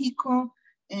en México,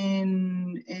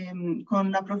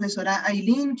 con la profesora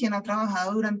Aileen, quien ha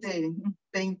trabajado durante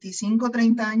 25 o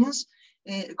 30 años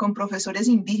con profesores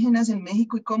indígenas en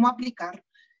México y cómo aplicar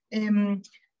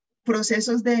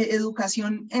procesos de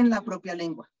educación en la propia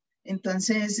lengua.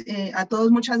 Entonces, a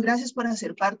todos muchas gracias por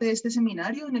hacer parte de este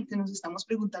seminario en el que nos estamos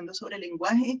preguntando sobre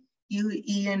lenguaje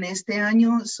y en este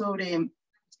año sobre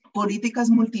políticas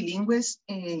multilingües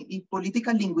y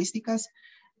políticas lingüísticas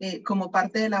como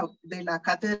parte de la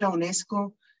cátedra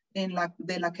UNESCO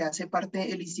de la que hace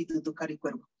parte el Instituto Caro y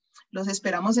Cuervo. Los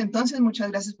esperamos entonces. Muchas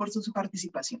gracias por su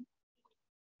participación.